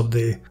because of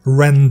the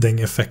rending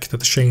effect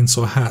that the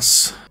chainsaw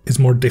has, it's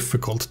more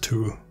difficult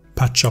to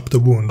patch up the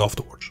wound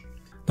afterwards.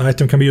 The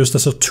item can be used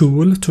as a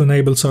tool to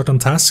enable certain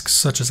tasks,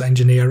 such as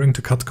engineering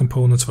to cut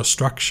components for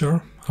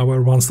structure.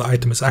 However, once the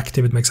item is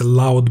active, it makes a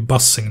loud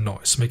buzzing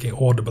noise, making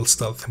audible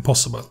stealth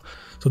impossible.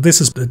 So this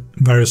is the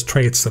various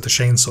traits that the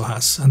chainsaw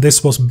has, and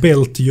this was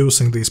built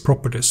using these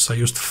properties. I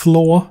used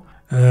flaw,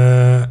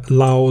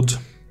 loud,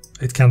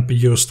 it can't be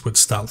used with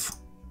stealth.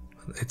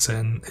 It's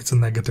a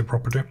negative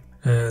property.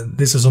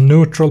 This is a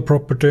neutral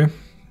property.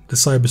 The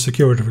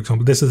cybersecurity, for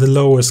example, this is the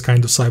lowest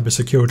kind of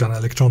cybersecurity an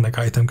electronic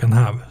item can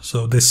have.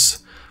 So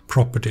this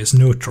property is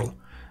neutral.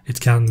 It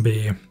can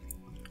be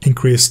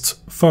increased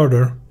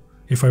further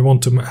if I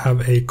want to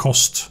have a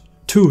cost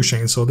 2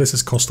 chainsaw. This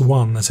is cost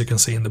 1, as you can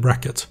see in the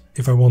bracket.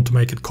 If I want to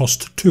make it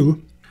cost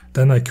 2,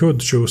 then I could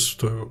choose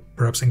to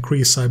perhaps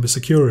increase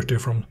cybersecurity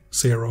from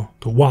 0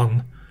 to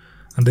 1,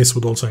 and this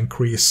would also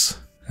increase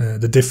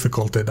the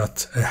difficulty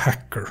that a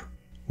hacker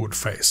would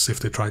face if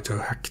they try to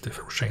hack the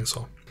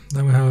chainsaw.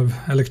 Then we have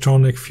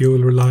electronic fuel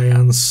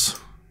reliance.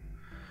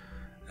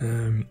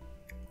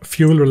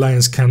 Fuel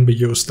reliance can be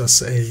used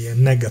as a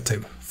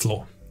negative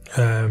flaw.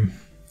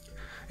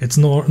 It's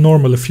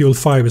normally fuel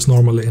 5 is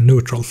normally a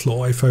neutral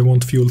flaw. If I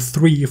want fuel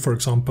 3, for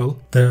example,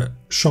 the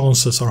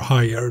chances are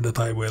higher that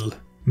I will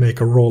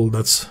make a roll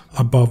that's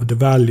above the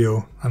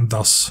value and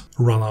thus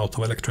run out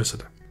of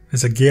electricity.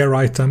 It's a gear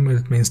item.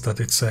 It means that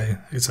it's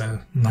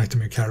an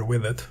item you carry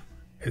with it.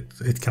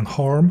 It can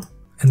harm,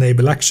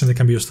 enable action. It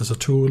can be used as a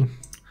tool.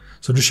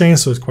 So the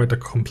chainsaw is quite a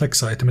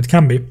complex item. It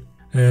can be.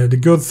 The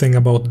good thing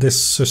about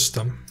this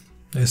system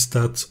is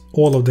that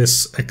all of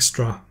this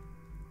extra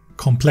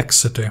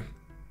complexity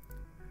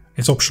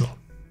is optional.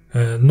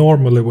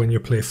 Normally when you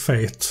play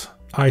Fate,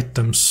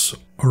 items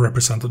are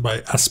represented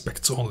by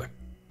aspects only.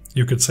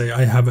 You could say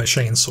I have a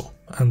chainsaw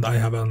and I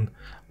have an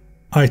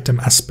item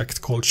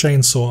aspect called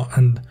chainsaw,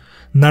 and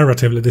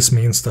narratively this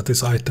means that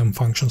this item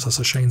functions as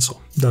a chainsaw.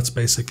 That's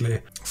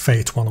basically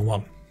Fate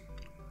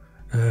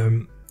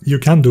 101. You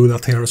can do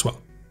that here as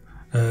well.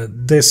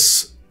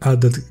 This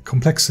added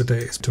complexity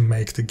is to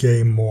make the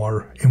game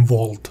more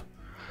involved.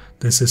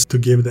 This is to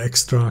give the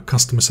extra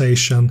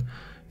customization,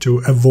 to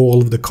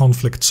evolve the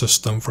conflict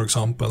system, for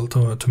example,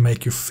 to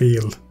make you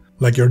feel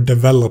like you're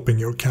developing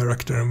your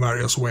character in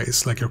various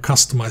ways, like you're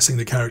customizing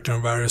the character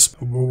in various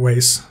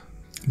ways.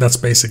 That's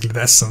basically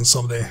the essence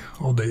of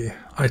the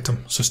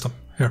item system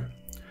here.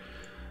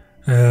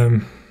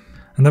 And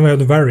then we have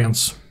the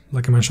variants,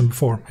 like I mentioned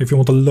before. If you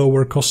want a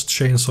lower cost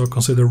chainsaw,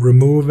 consider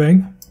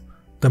removing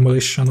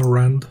demolition or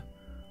rend,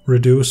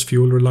 reduce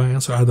fuel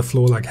reliance, or add a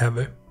flaw like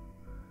heavy.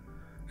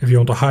 If you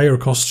want a higher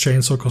cost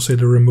chainsaw,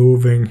 consider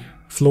removing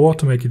flaw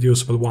to make it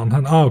usable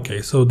one-hand.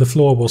 Okay, so the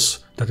flaw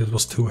was that it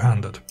was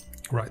two-handed.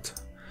 Right.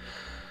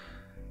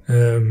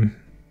 Or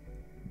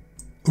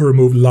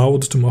remove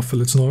loud to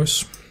muffle its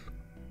noise.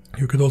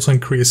 You could also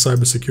increase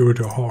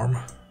cybersecurity or harm.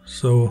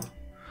 So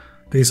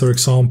these are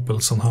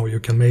examples on how you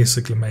can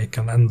basically make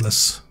an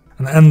endless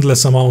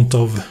amount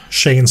of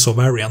chainsaw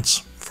variants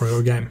for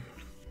your game.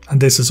 And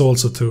this is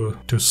also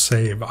to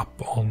save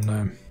up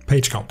on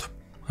page count.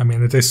 I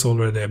mean, it is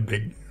already a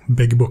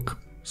big book,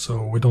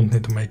 so we don't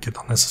need to make it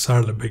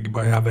unnecessarily big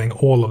by having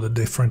all of the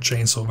different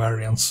chainsaw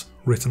variants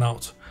written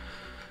out.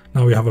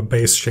 Now you have a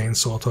base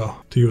chainsaw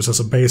to use as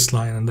a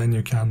baseline, and then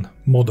you can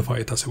modify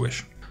it as you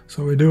wish.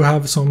 So we do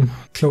have some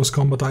close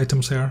combat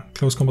items here,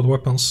 close combat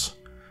weapons.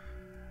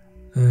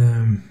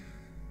 And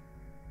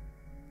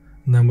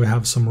then we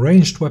have some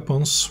ranged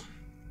weapons,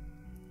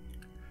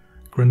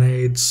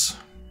 grenades,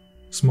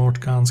 smart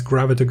guns,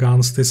 gravity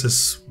guns. This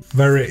is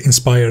very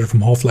inspired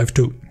from Half-Life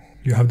 2.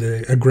 You have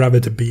a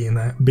gravity beam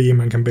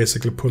and can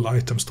basically pull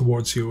items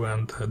towards you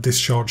and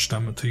discharge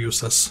them to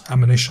use as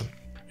ammunition.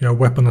 You have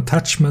weapon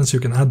attachments you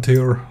can add to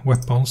your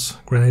weapons,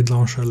 grenade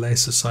launcher,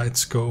 laser sight,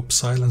 scope,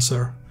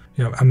 silencer.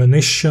 You have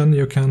ammunition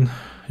you can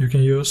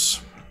use,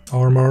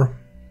 armor,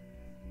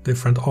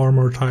 different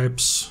armor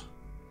types,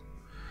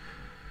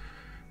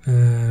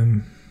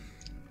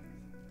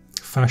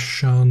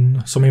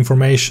 fashion, some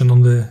information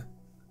on the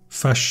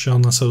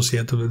fashion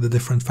associated with the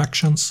different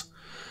factions,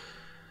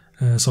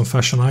 some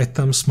fashion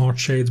items, smart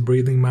shades,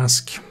 breathing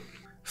mask,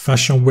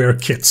 fashion wear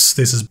kits.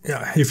 This is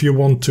if you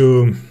want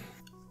to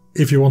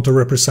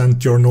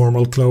represent your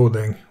normal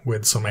clothing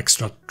with some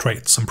extra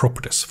traits and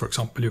properties, for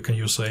example, you can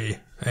use a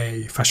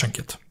fashion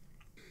kit.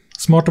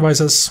 Smart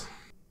devices,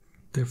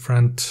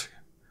 different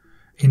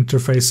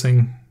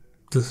interfacing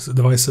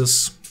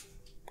devices,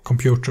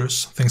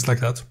 computers, things like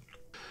that.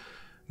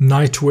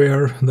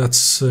 Nightwear,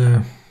 that's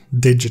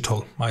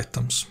digital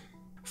items.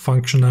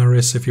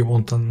 Functionaries, if you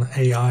want an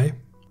AI.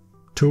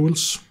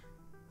 Tools,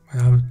 we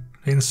have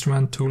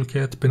instrument,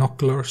 toolkit,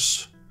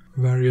 binoculars,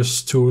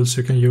 various tools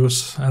you can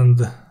use,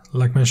 and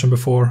like mentioned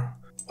before,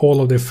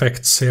 all of the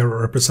effects here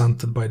are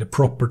represented by the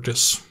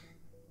properties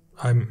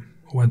I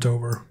went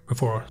over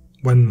before.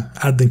 When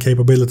adding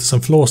capabilities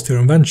and flaws to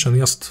your invention,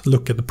 just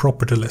look at the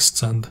property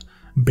lists and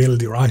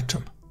build your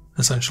item,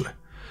 essentially.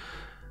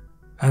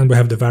 And we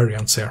have the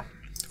variants here.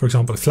 For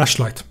example,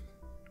 flashlight.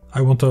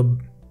 I want a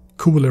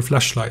cooler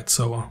flashlight,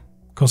 so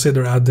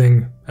consider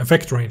adding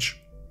effect range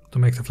to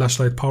make the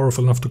flashlight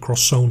powerful enough to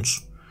cross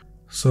zones.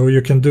 So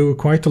you can do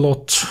quite a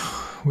lot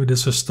with the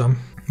system.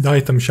 The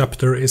item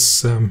chapter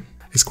is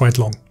quite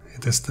long.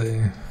 It is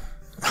the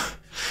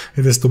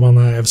it is the one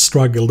I have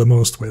struggled the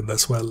most with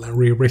as well and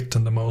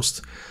rewritten the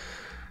most.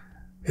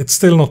 It's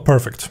still not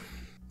perfect.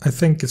 I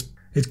think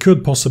it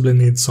could possibly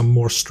need some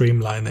more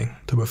streamlining,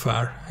 to be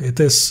fair. It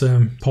is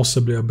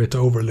possibly a bit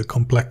overly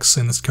complex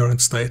in its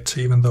current state,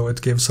 even though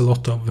it gives a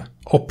lot of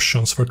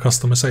options for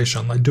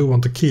customization. I do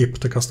want to keep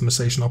the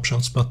customization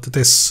options, but it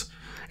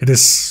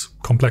is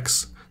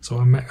complex. So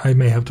I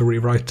may have to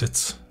rewrite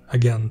it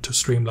again to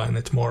streamline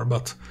it more,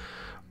 but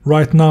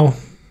right now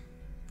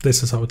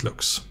this is how it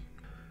looks.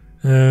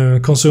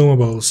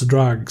 Consumables,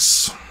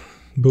 drugs,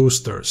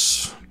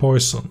 boosters,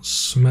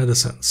 poisons,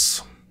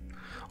 medicines.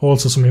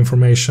 Also some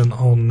information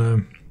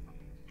on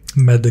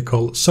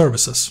medical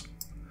services.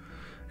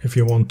 If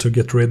you want to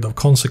get rid of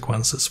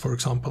consequences, for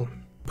example.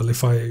 But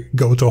if I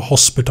go to a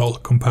hospital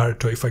compared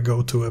to if I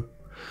go to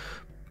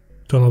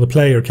another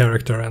player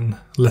character and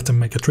let them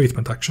make a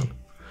treatment action.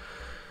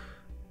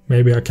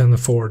 Maybe I can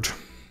afford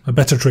a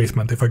better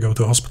treatment if I go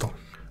to a hospital.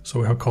 So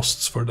we have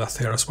costs for that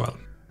here as well.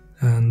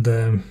 And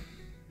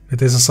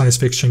it is a science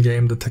fiction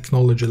game. The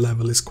technology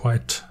level is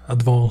quite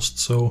advanced,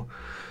 so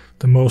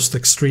the most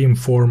extreme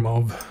form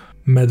of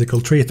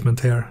medical treatment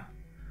here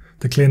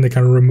The clinic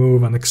can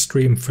remove an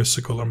extreme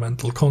physical or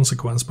mental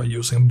consequence by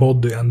using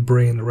body and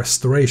brain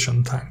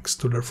restoration tanks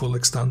to their full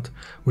extent,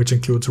 which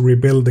includes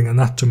rebuilding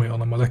anatomy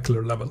on a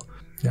molecular level.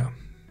 Yeah.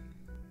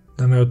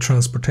 Then we have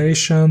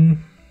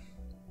transportation.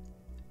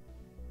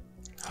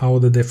 How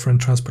the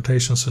different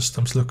transportation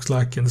systems look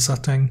like in the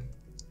setting.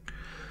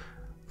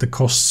 The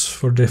costs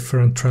for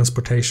different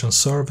transportation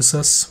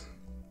services.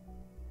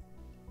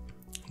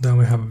 Then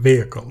we have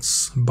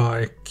vehicles,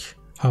 bike,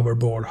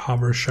 hoverboard,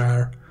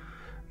 hovershare,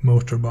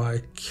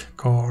 motorbike,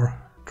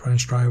 car,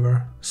 trench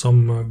driver,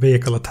 some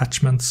vehicle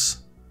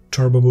attachments,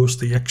 turbo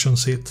boost, ejection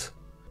seat.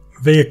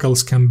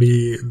 Vehicles can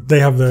be, they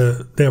have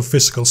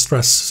physical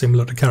stress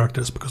similar to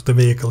characters because the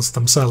vehicles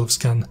themselves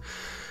can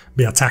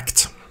be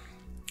attacked.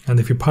 And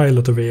if you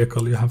pilot a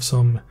vehicle, you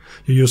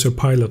use your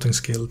piloting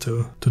skill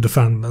to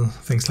defend and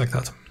things like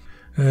that.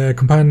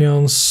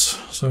 Companions,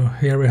 so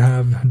here we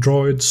have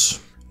droids,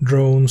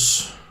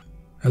 drones,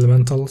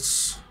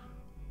 elementals,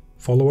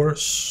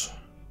 followers,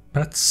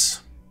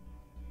 pets.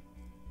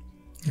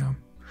 Yeah.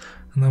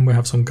 And then we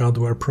have some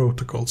Godware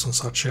protocols and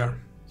such here,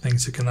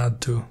 things you can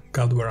add to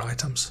Godware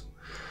items.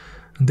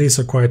 And these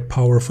are quite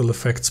powerful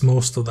effects,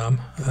 most of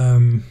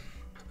them.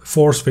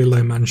 Force field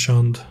I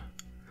mentioned.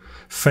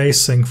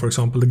 Phasing, for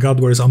example, the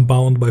Godware is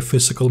unbound by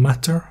physical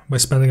matter. By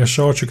spending a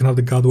charge, you can have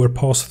the Godware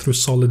pass through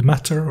solid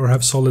matter or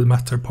have solid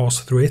matter pass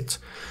through it.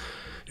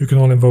 You can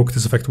only invoke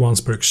this effect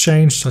once per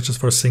exchange, such as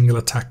for a single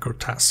attack or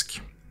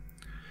task.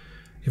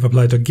 If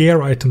applied to a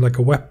gear item like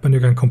a weapon, you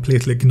can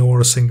completely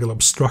ignore a single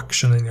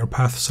obstruction in your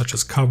path, such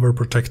as cover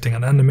protecting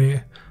an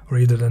enemy, or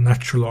either the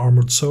natural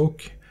armored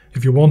soak.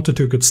 If you wanted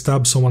to, you could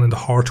stab someone in the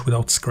heart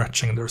without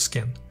scratching their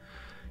skin.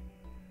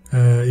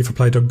 If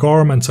applied to a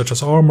garment such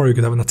as armor, you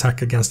could have an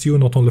attack against you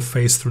not only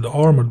phase through the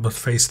armor, but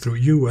phase through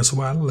you as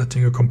well,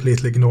 letting you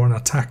completely ignore an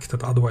attack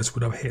that otherwise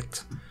would have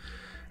hit.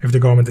 If the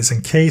garment is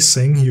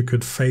encasing, you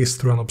could phase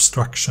through an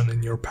obstruction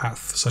in your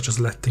path, such as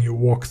letting you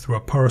walk through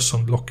a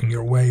person blocking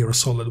your way or a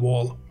solid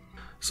wall.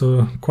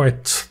 So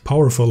quite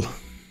powerful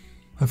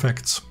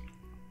effects.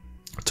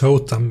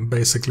 Totem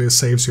basically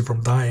saves you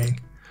from dying.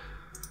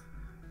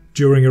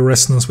 During your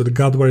resonance with the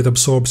Godware, it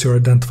absorbs your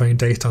identifying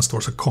data and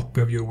stores a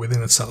copy of you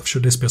within itself.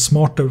 Should this be a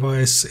smart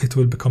device, it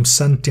will become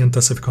sentient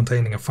as if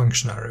containing a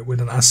functionary, with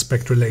an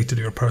aspect related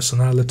to your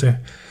personality,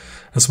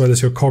 as well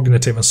as your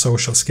cognitive and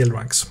social skill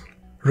ranks.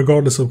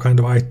 Regardless of what kind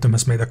of item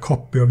has made a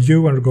copy of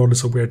you, and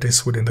regardless of where it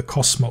is within the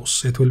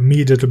cosmos, it will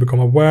immediately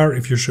become aware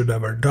if you should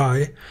ever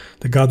die.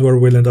 The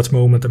Godware will in that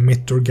moment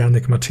emit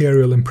organic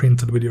material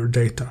imprinted with your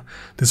data.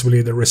 This will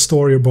either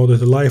restore your body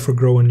to life or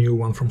grow a new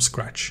one from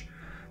scratch.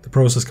 The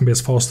process can be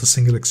as fast as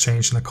single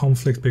exchange in a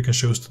conflict, but you can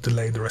choose to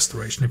delay the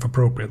restoration if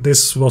appropriate.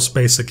 This was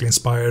basically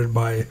inspired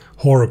by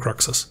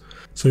Horcruxes,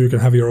 so you can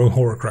have your own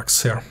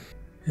Horcrux here.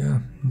 Yeah,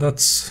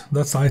 that's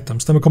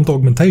items. Then we come to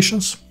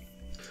augmentations.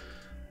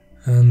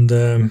 And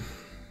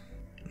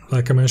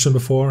like I mentioned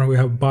before, we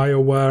have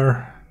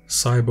BioWare,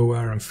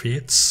 Cyberware and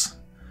feats.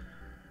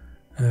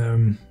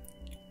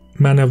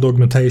 Many of the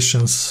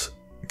augmentations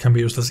can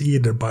be used as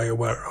either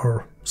BioWare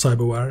or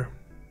Cyberware,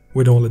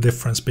 with the only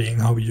difference being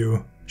how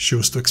you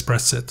choose to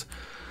express it.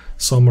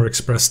 Some are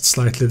expressed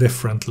slightly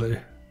differently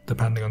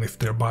depending on if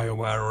they're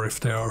BioWare or if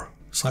they are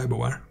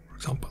Cyberware, for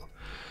example.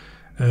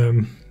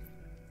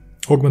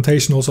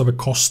 Augmentation also have a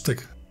cost,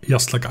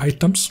 just like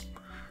items.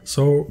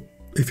 So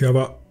if you have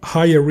a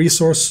higher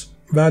resource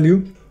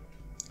value,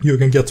 you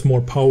can get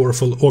more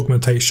powerful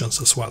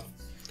augmentations as well.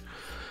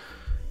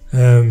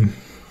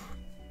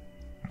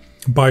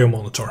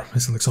 Biomonitor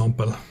is an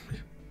example.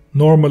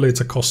 Normally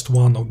it's a cost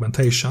 1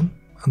 augmentation,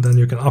 and then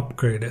you can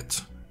upgrade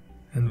it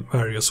in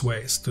various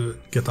ways to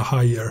get a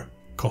higher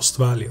cost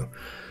value.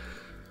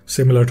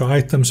 Similar to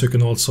items, you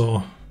can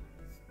also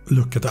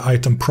look at the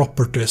item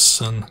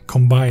properties and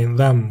combine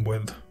them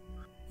with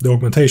the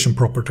augmentation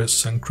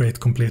properties and create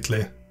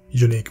completely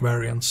unique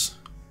variants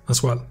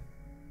as well.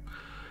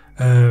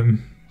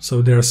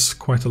 So there's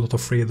quite a lot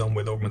of freedom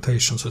with the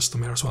augmentation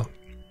system here as well.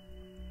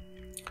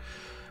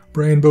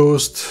 Brain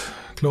boost,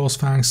 claws,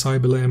 fangs,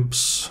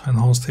 cyberlimbs,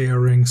 enhanced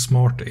hearing,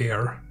 smart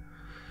ear.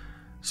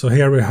 So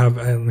here we have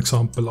an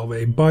example of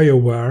a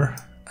BioWare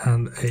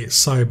and a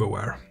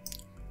Cyberware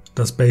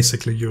that's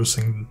basically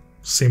using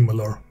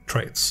similar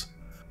traits.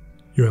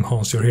 You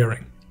enhance your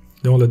hearing.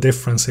 The only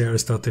difference here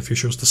is that if you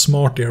choose the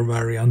smart ear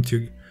variant,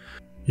 you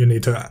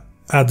need to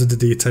add the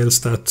details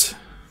that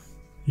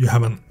you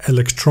have an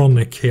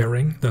electronic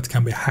hearing that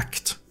can be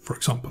hacked, for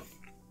example.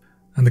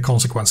 And the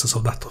consequences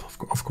of that,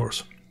 of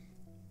course.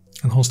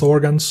 Enhanced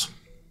organs.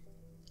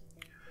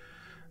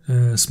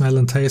 Smell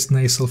and taste,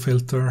 nasal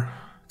filter,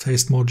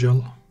 taste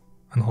module,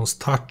 enhanced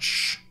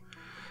touch,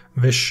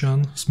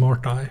 vision,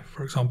 smart eye,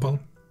 for example.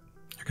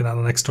 You can add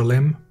an extra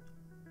limb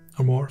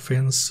or more,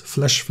 fins,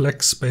 flesh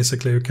flex.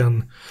 Basically you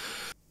can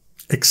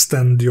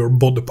extend your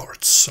body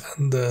parts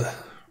and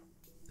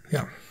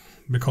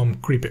become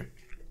creepy.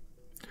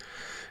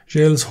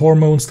 Gills,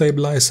 hormone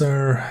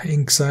stabilizer,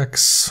 ink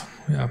sacs,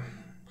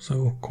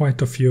 so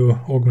quite a few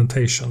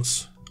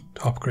augmentations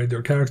to upgrade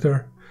your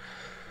character.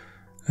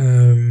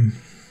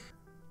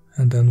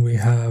 And then we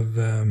have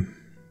the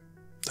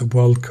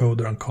World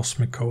Coder and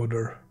Cosmic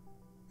Coder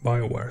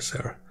BioWares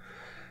here.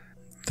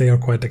 They are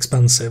quite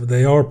expensive.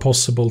 They are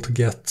possible to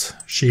get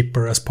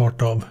cheaper as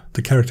part of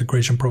the character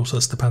creation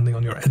process, depending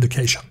on your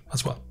education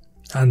as well,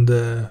 and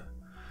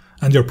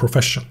your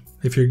profession.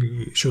 If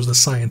you choose the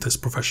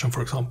scientist profession,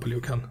 for example,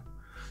 you can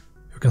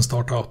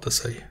start out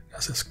as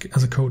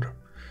a coder.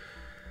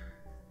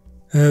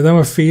 Then we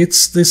have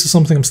feats. This is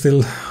something I'm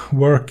still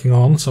working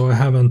on, so I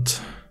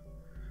haven't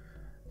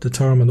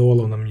determined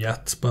all of them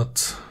yet,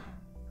 but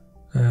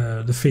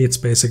the feats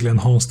basically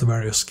enhance the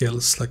various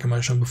skills, like I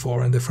mentioned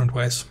before, in different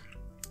ways.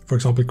 For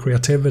example,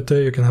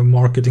 creativity, you can have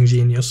marketing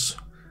genius,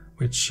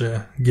 which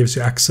gives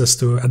you access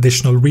to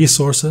additional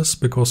resources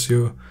because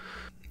you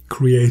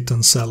create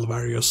and sell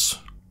various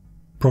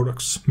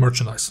products,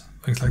 merchandise,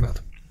 things like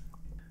that.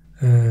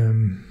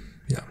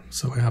 Yeah,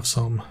 so I have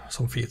some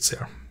feats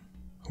here,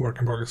 work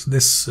in progress.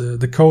 This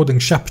the coding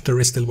chapter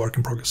is still work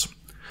in progress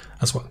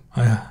as well.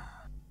 I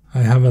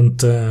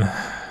haven't.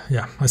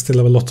 Yeah, I still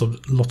have a lot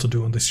to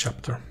do on this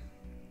chapter.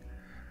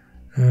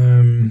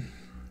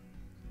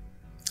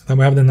 Then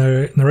we have the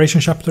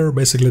narration chapter,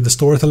 basically the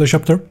storyteller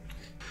chapter.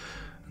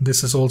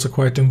 This is also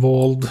quite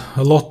involved.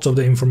 A lot of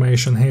the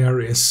information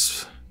here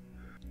is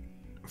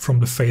from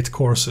the Fate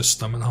core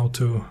system and how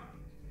to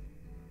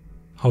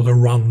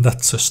run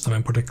that system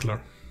in particular.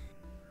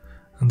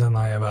 And then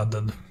I have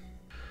added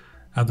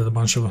a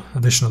bunch of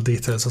additional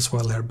details as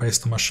well here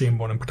based on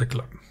Machineborn in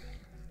particular.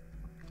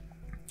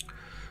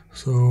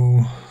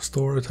 So,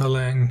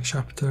 storytelling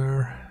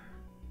chapter.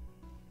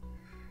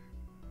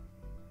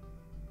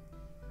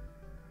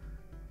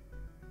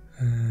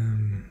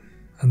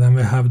 And then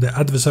we have the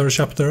adversary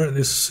chapter.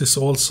 This is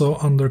also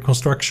under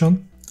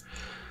construction.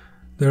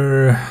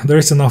 There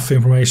is enough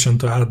information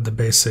to add the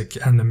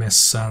basic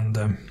enemies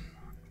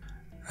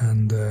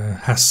and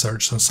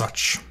hazards and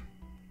such.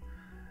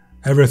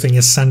 Everything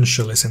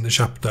essential is in the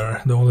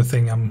chapter. The only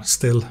thing I'm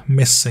still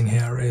missing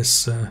here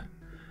is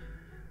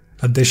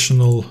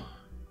additional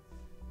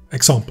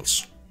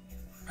examples.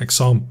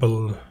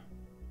 Example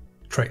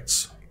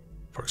traits,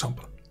 for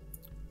example.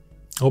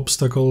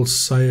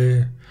 Obstacles,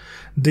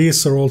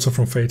 these are also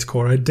from Fate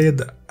Core. I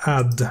did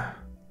add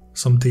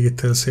some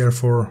details here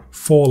for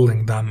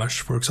falling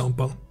damage, for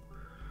example.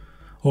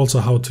 Also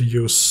how to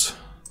use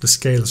the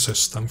scale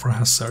system for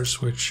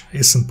hazards, which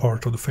isn't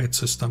part of the Fate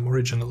system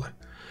originally.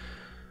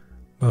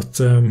 But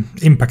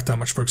impact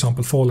damage, for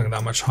example, falling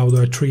damage. How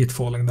do I treat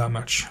falling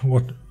damage?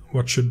 What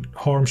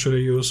harm should I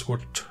use?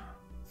 What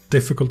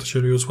difficulty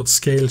should I use? What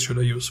scale should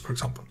I use, for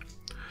example?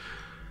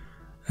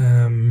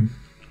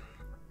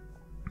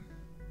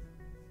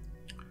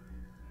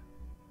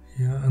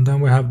 Yeah, and then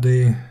we have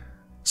the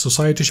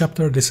society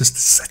chapter. This is the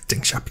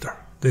setting chapter.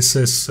 This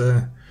is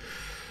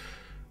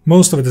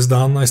most of it is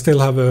done. I still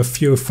have a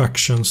few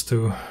factions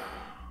to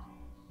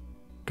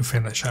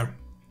finish here.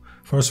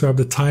 First we have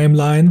the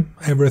timeline,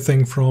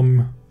 everything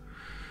from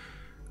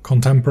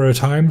contemporary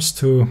times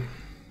to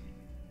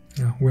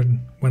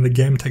when the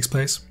game takes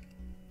place.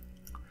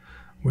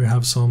 We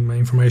have some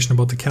information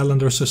about the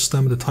calendar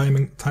system, the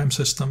time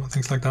system, and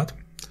things like that.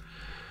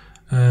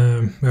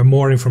 We have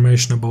more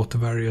information about the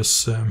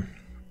various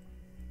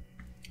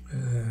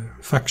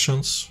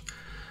factions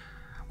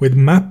with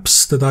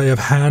maps that I have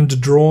hand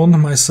drawn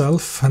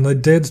myself, and I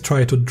did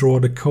try to draw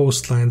the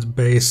coastlines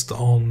based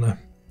on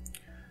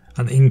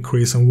an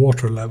increase in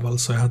water level,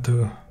 so I had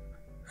to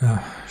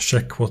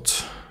check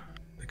what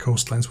the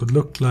coastlines would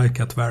look like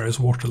at various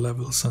water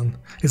levels, and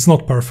it's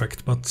not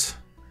perfect, but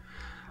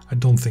I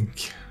don't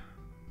think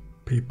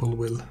people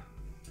will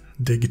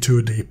dig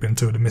too deep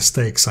into the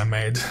mistakes I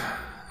made.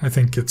 I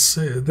think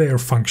they are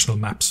functional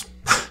maps.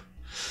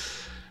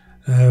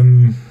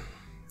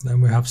 Then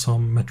we have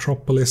some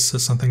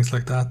metropolises and things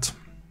like that.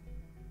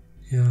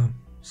 Yeah,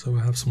 so we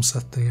have some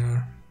setting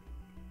here.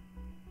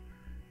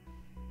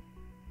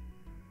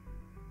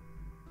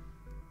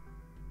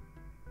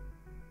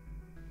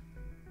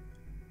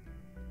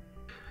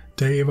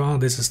 Deva,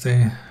 this is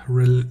the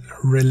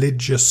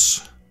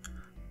religious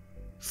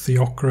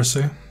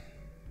theocracy.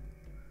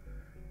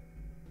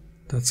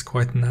 That's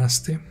quite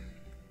nasty.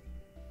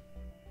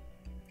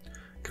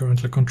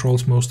 Currently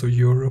controls most of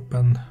Europe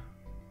and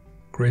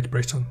Great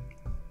Britain.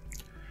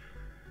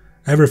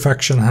 Every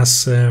faction has,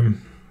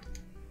 since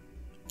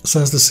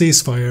the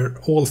ceasefire,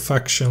 all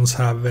factions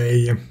have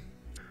they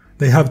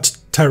have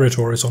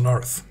territories on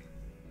Earth.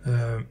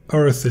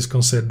 Earth is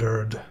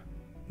considered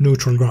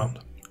neutral ground.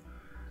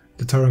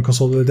 The Terran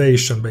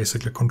consolidation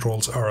basically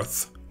controls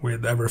Earth,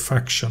 with every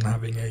faction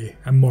having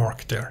a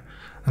mark there.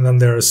 And then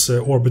there's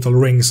orbital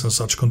rings and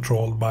such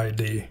controlled by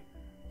the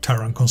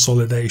Terran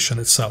consolidation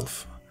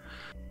itself.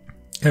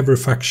 Every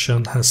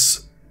faction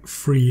has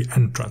free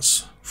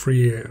entrance,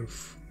 free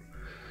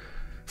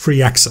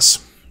access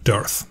to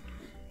Earth.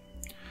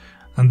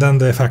 And then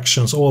the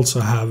factions also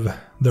have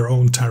their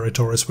own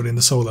territories within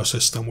the solar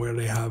system where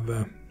they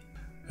have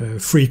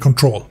free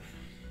control.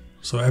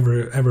 So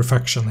every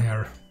faction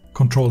here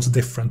controls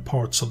different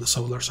parts of the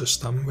solar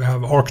system. We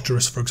have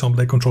Arcturus, for example,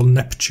 they control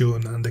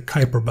Neptune and the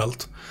Kuiper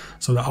belt,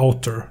 so the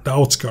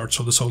outskirts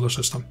of the solar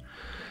system.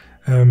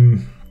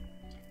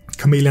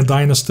 Chameleon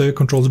Dynasty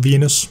controls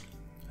Venus,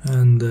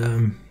 and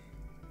then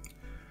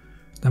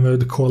we have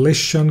the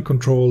Coalition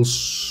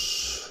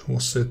controls,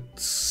 was it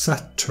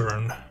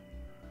Saturn?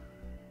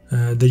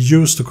 They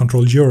used to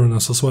control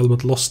Uranus as well,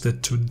 but lost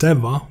it to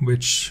Deva,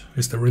 which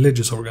is the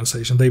religious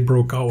organization. They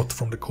broke out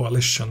from the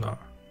Coalition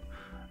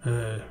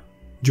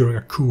during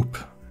a coup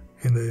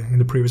in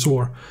the previous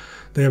war.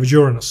 They have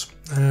Uranus,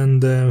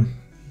 and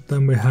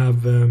then we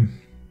have the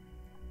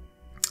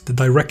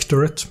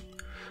Directorate,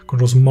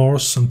 controls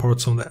Mars and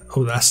parts of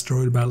the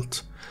asteroid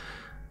belt.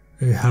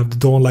 We have the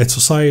Dawnlight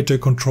Society,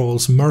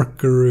 controls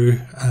Mercury,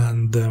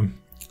 and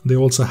they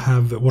also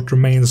have what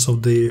remains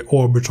of the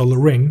orbital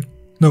ring.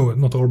 No,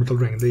 not orbital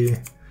ring.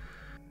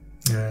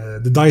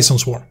 The Dyson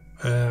swarm.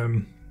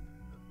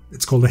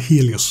 It's called the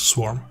Helios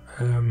swarm.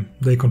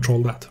 They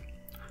control that,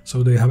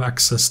 so they have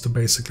access to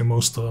basically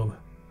most of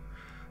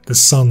the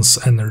sun's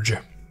energy,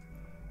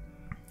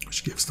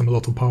 which gives them a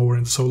lot of power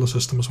in the solar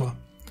system as well.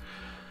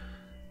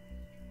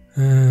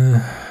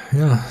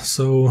 Yeah,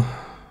 so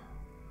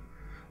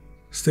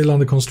still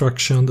under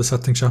construction, the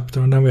setting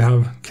chapter, and then we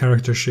have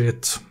character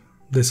sheet.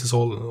 This is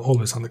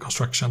always under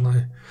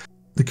construction.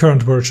 The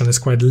current version is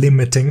quite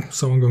limiting,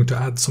 so I'm going to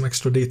add some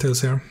extra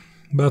details here.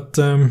 But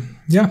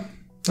yeah,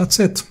 that's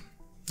it.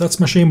 That's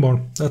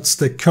Machineborn. That's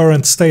the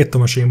current state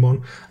of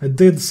Machineborn. I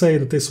did say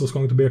that this was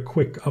going to be a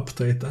quick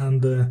update,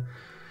 and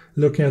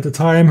looking at the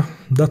time,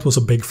 that was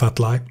a big fat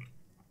lie.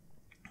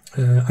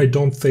 I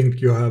don't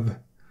think you have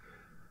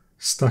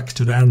stuck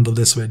to the end of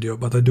this video,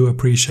 but I do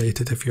appreciate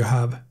it if you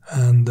have.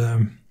 And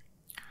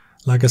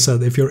like I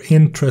said, if you're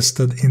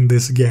interested in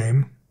this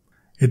game,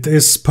 it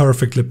is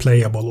perfectly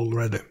playable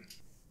already.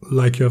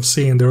 Like you have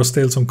seen, there are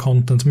still some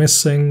content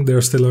missing,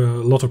 there's still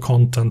a lot of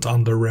content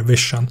under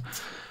revision,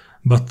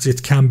 but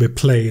it can be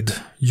played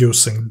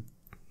using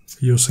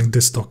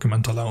this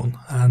document alone,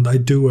 and I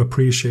do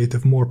appreciate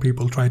if more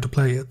people try to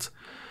play it.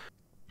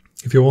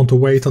 If you want to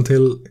wait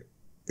until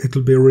it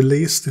will be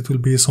released, it will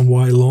be some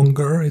while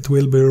longer. It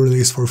will be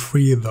released for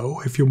free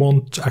though. If you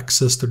want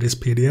access to this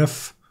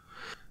PDF,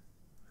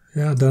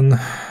 yeah, then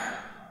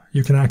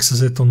you can access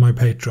it on my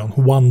Patreon,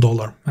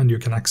 $1, and you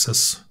can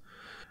access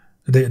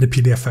the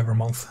PDF every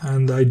month.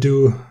 And I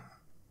do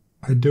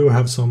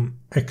have some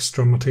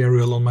extra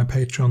material on my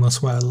Patreon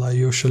as well. I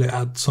usually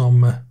add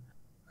some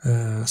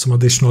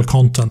additional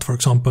content. For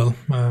example,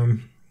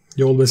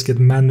 you always get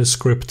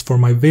manuscript for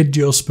my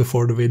videos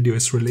before the video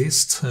is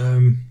released.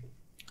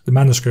 The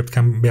manuscript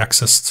can be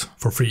accessed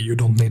for free. You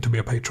don't need to be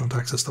a patron to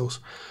access those.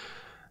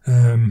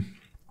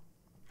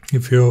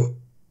 If you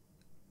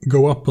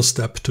go up a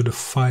step to the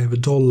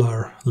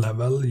 $5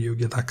 level, you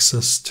get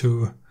access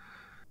to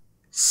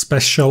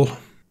special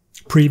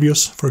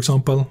previews, for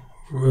example,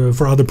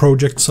 for other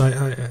projects.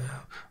 A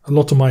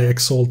lot of my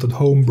Exalted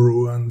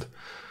homebrew and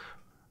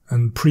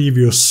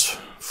previews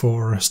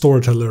for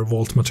Storyteller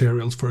Vault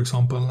materials, for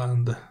example,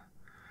 and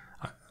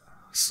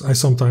I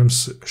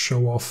sometimes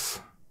show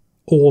off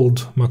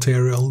old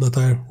material that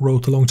I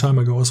wrote a long time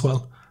ago as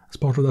well as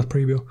part of that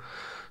preview.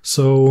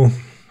 So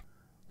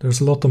there's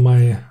a lot of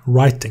my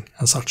writing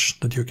as such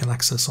that you can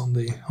access on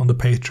the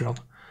Patreon.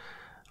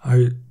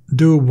 I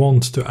do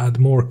want to add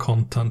more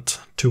content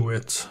to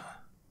it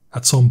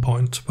at some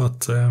point,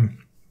 but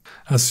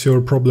as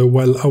you're probably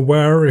well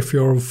aware if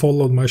you've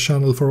followed my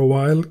channel for a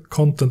while,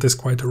 content is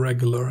quite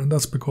irregular, and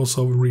that's because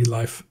of real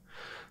life.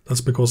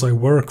 That's because I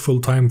work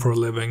full time for a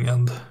living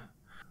and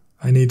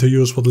I need to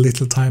use what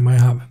little time I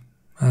have.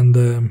 And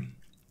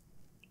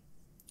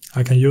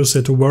I can use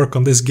it to work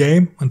on this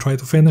game and try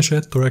to finish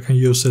it, or I can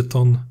use it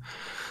on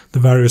the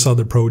various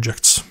other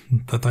projects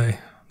that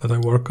I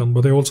work on.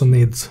 But I also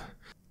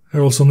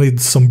need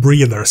some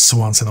breathers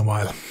once in a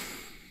while.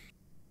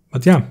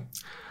 But yeah,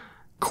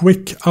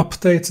 quick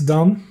update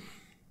done.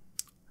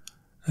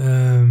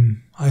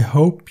 I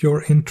hope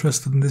you're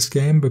interested in this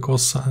game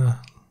because,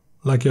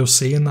 like you've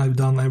seen, I've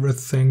done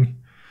everything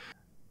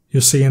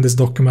you see in this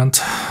document.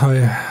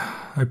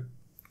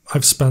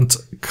 I've spent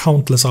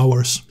countless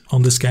hours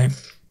on this game.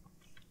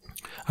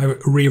 I've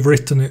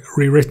rewritten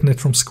it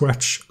from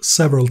scratch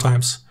several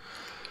times,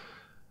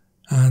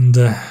 and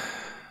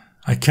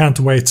I can't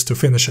wait to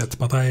finish it,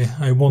 but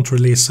I won't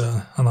release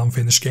an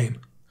unfinished game.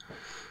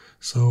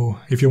 So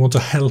if you want to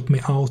help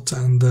me out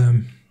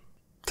and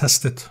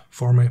test it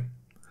for me,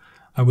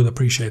 I would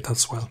appreciate that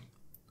as well.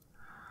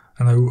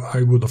 And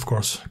I would of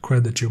course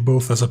credit you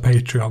both as a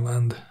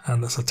Patreon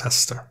and as a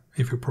tester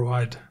if you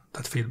provide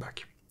that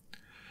feedback.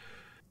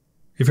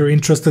 If you're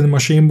interested in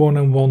Machineborn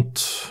and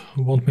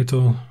want me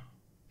to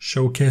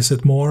showcase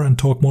it more and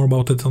talk more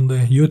about it on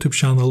the YouTube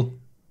channel,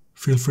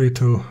 feel free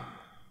to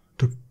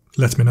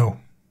let me know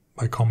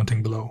by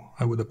commenting below.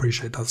 I would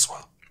appreciate that as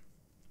well.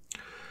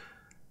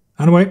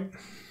 Anyway,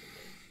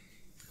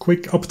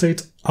 quick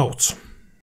update out.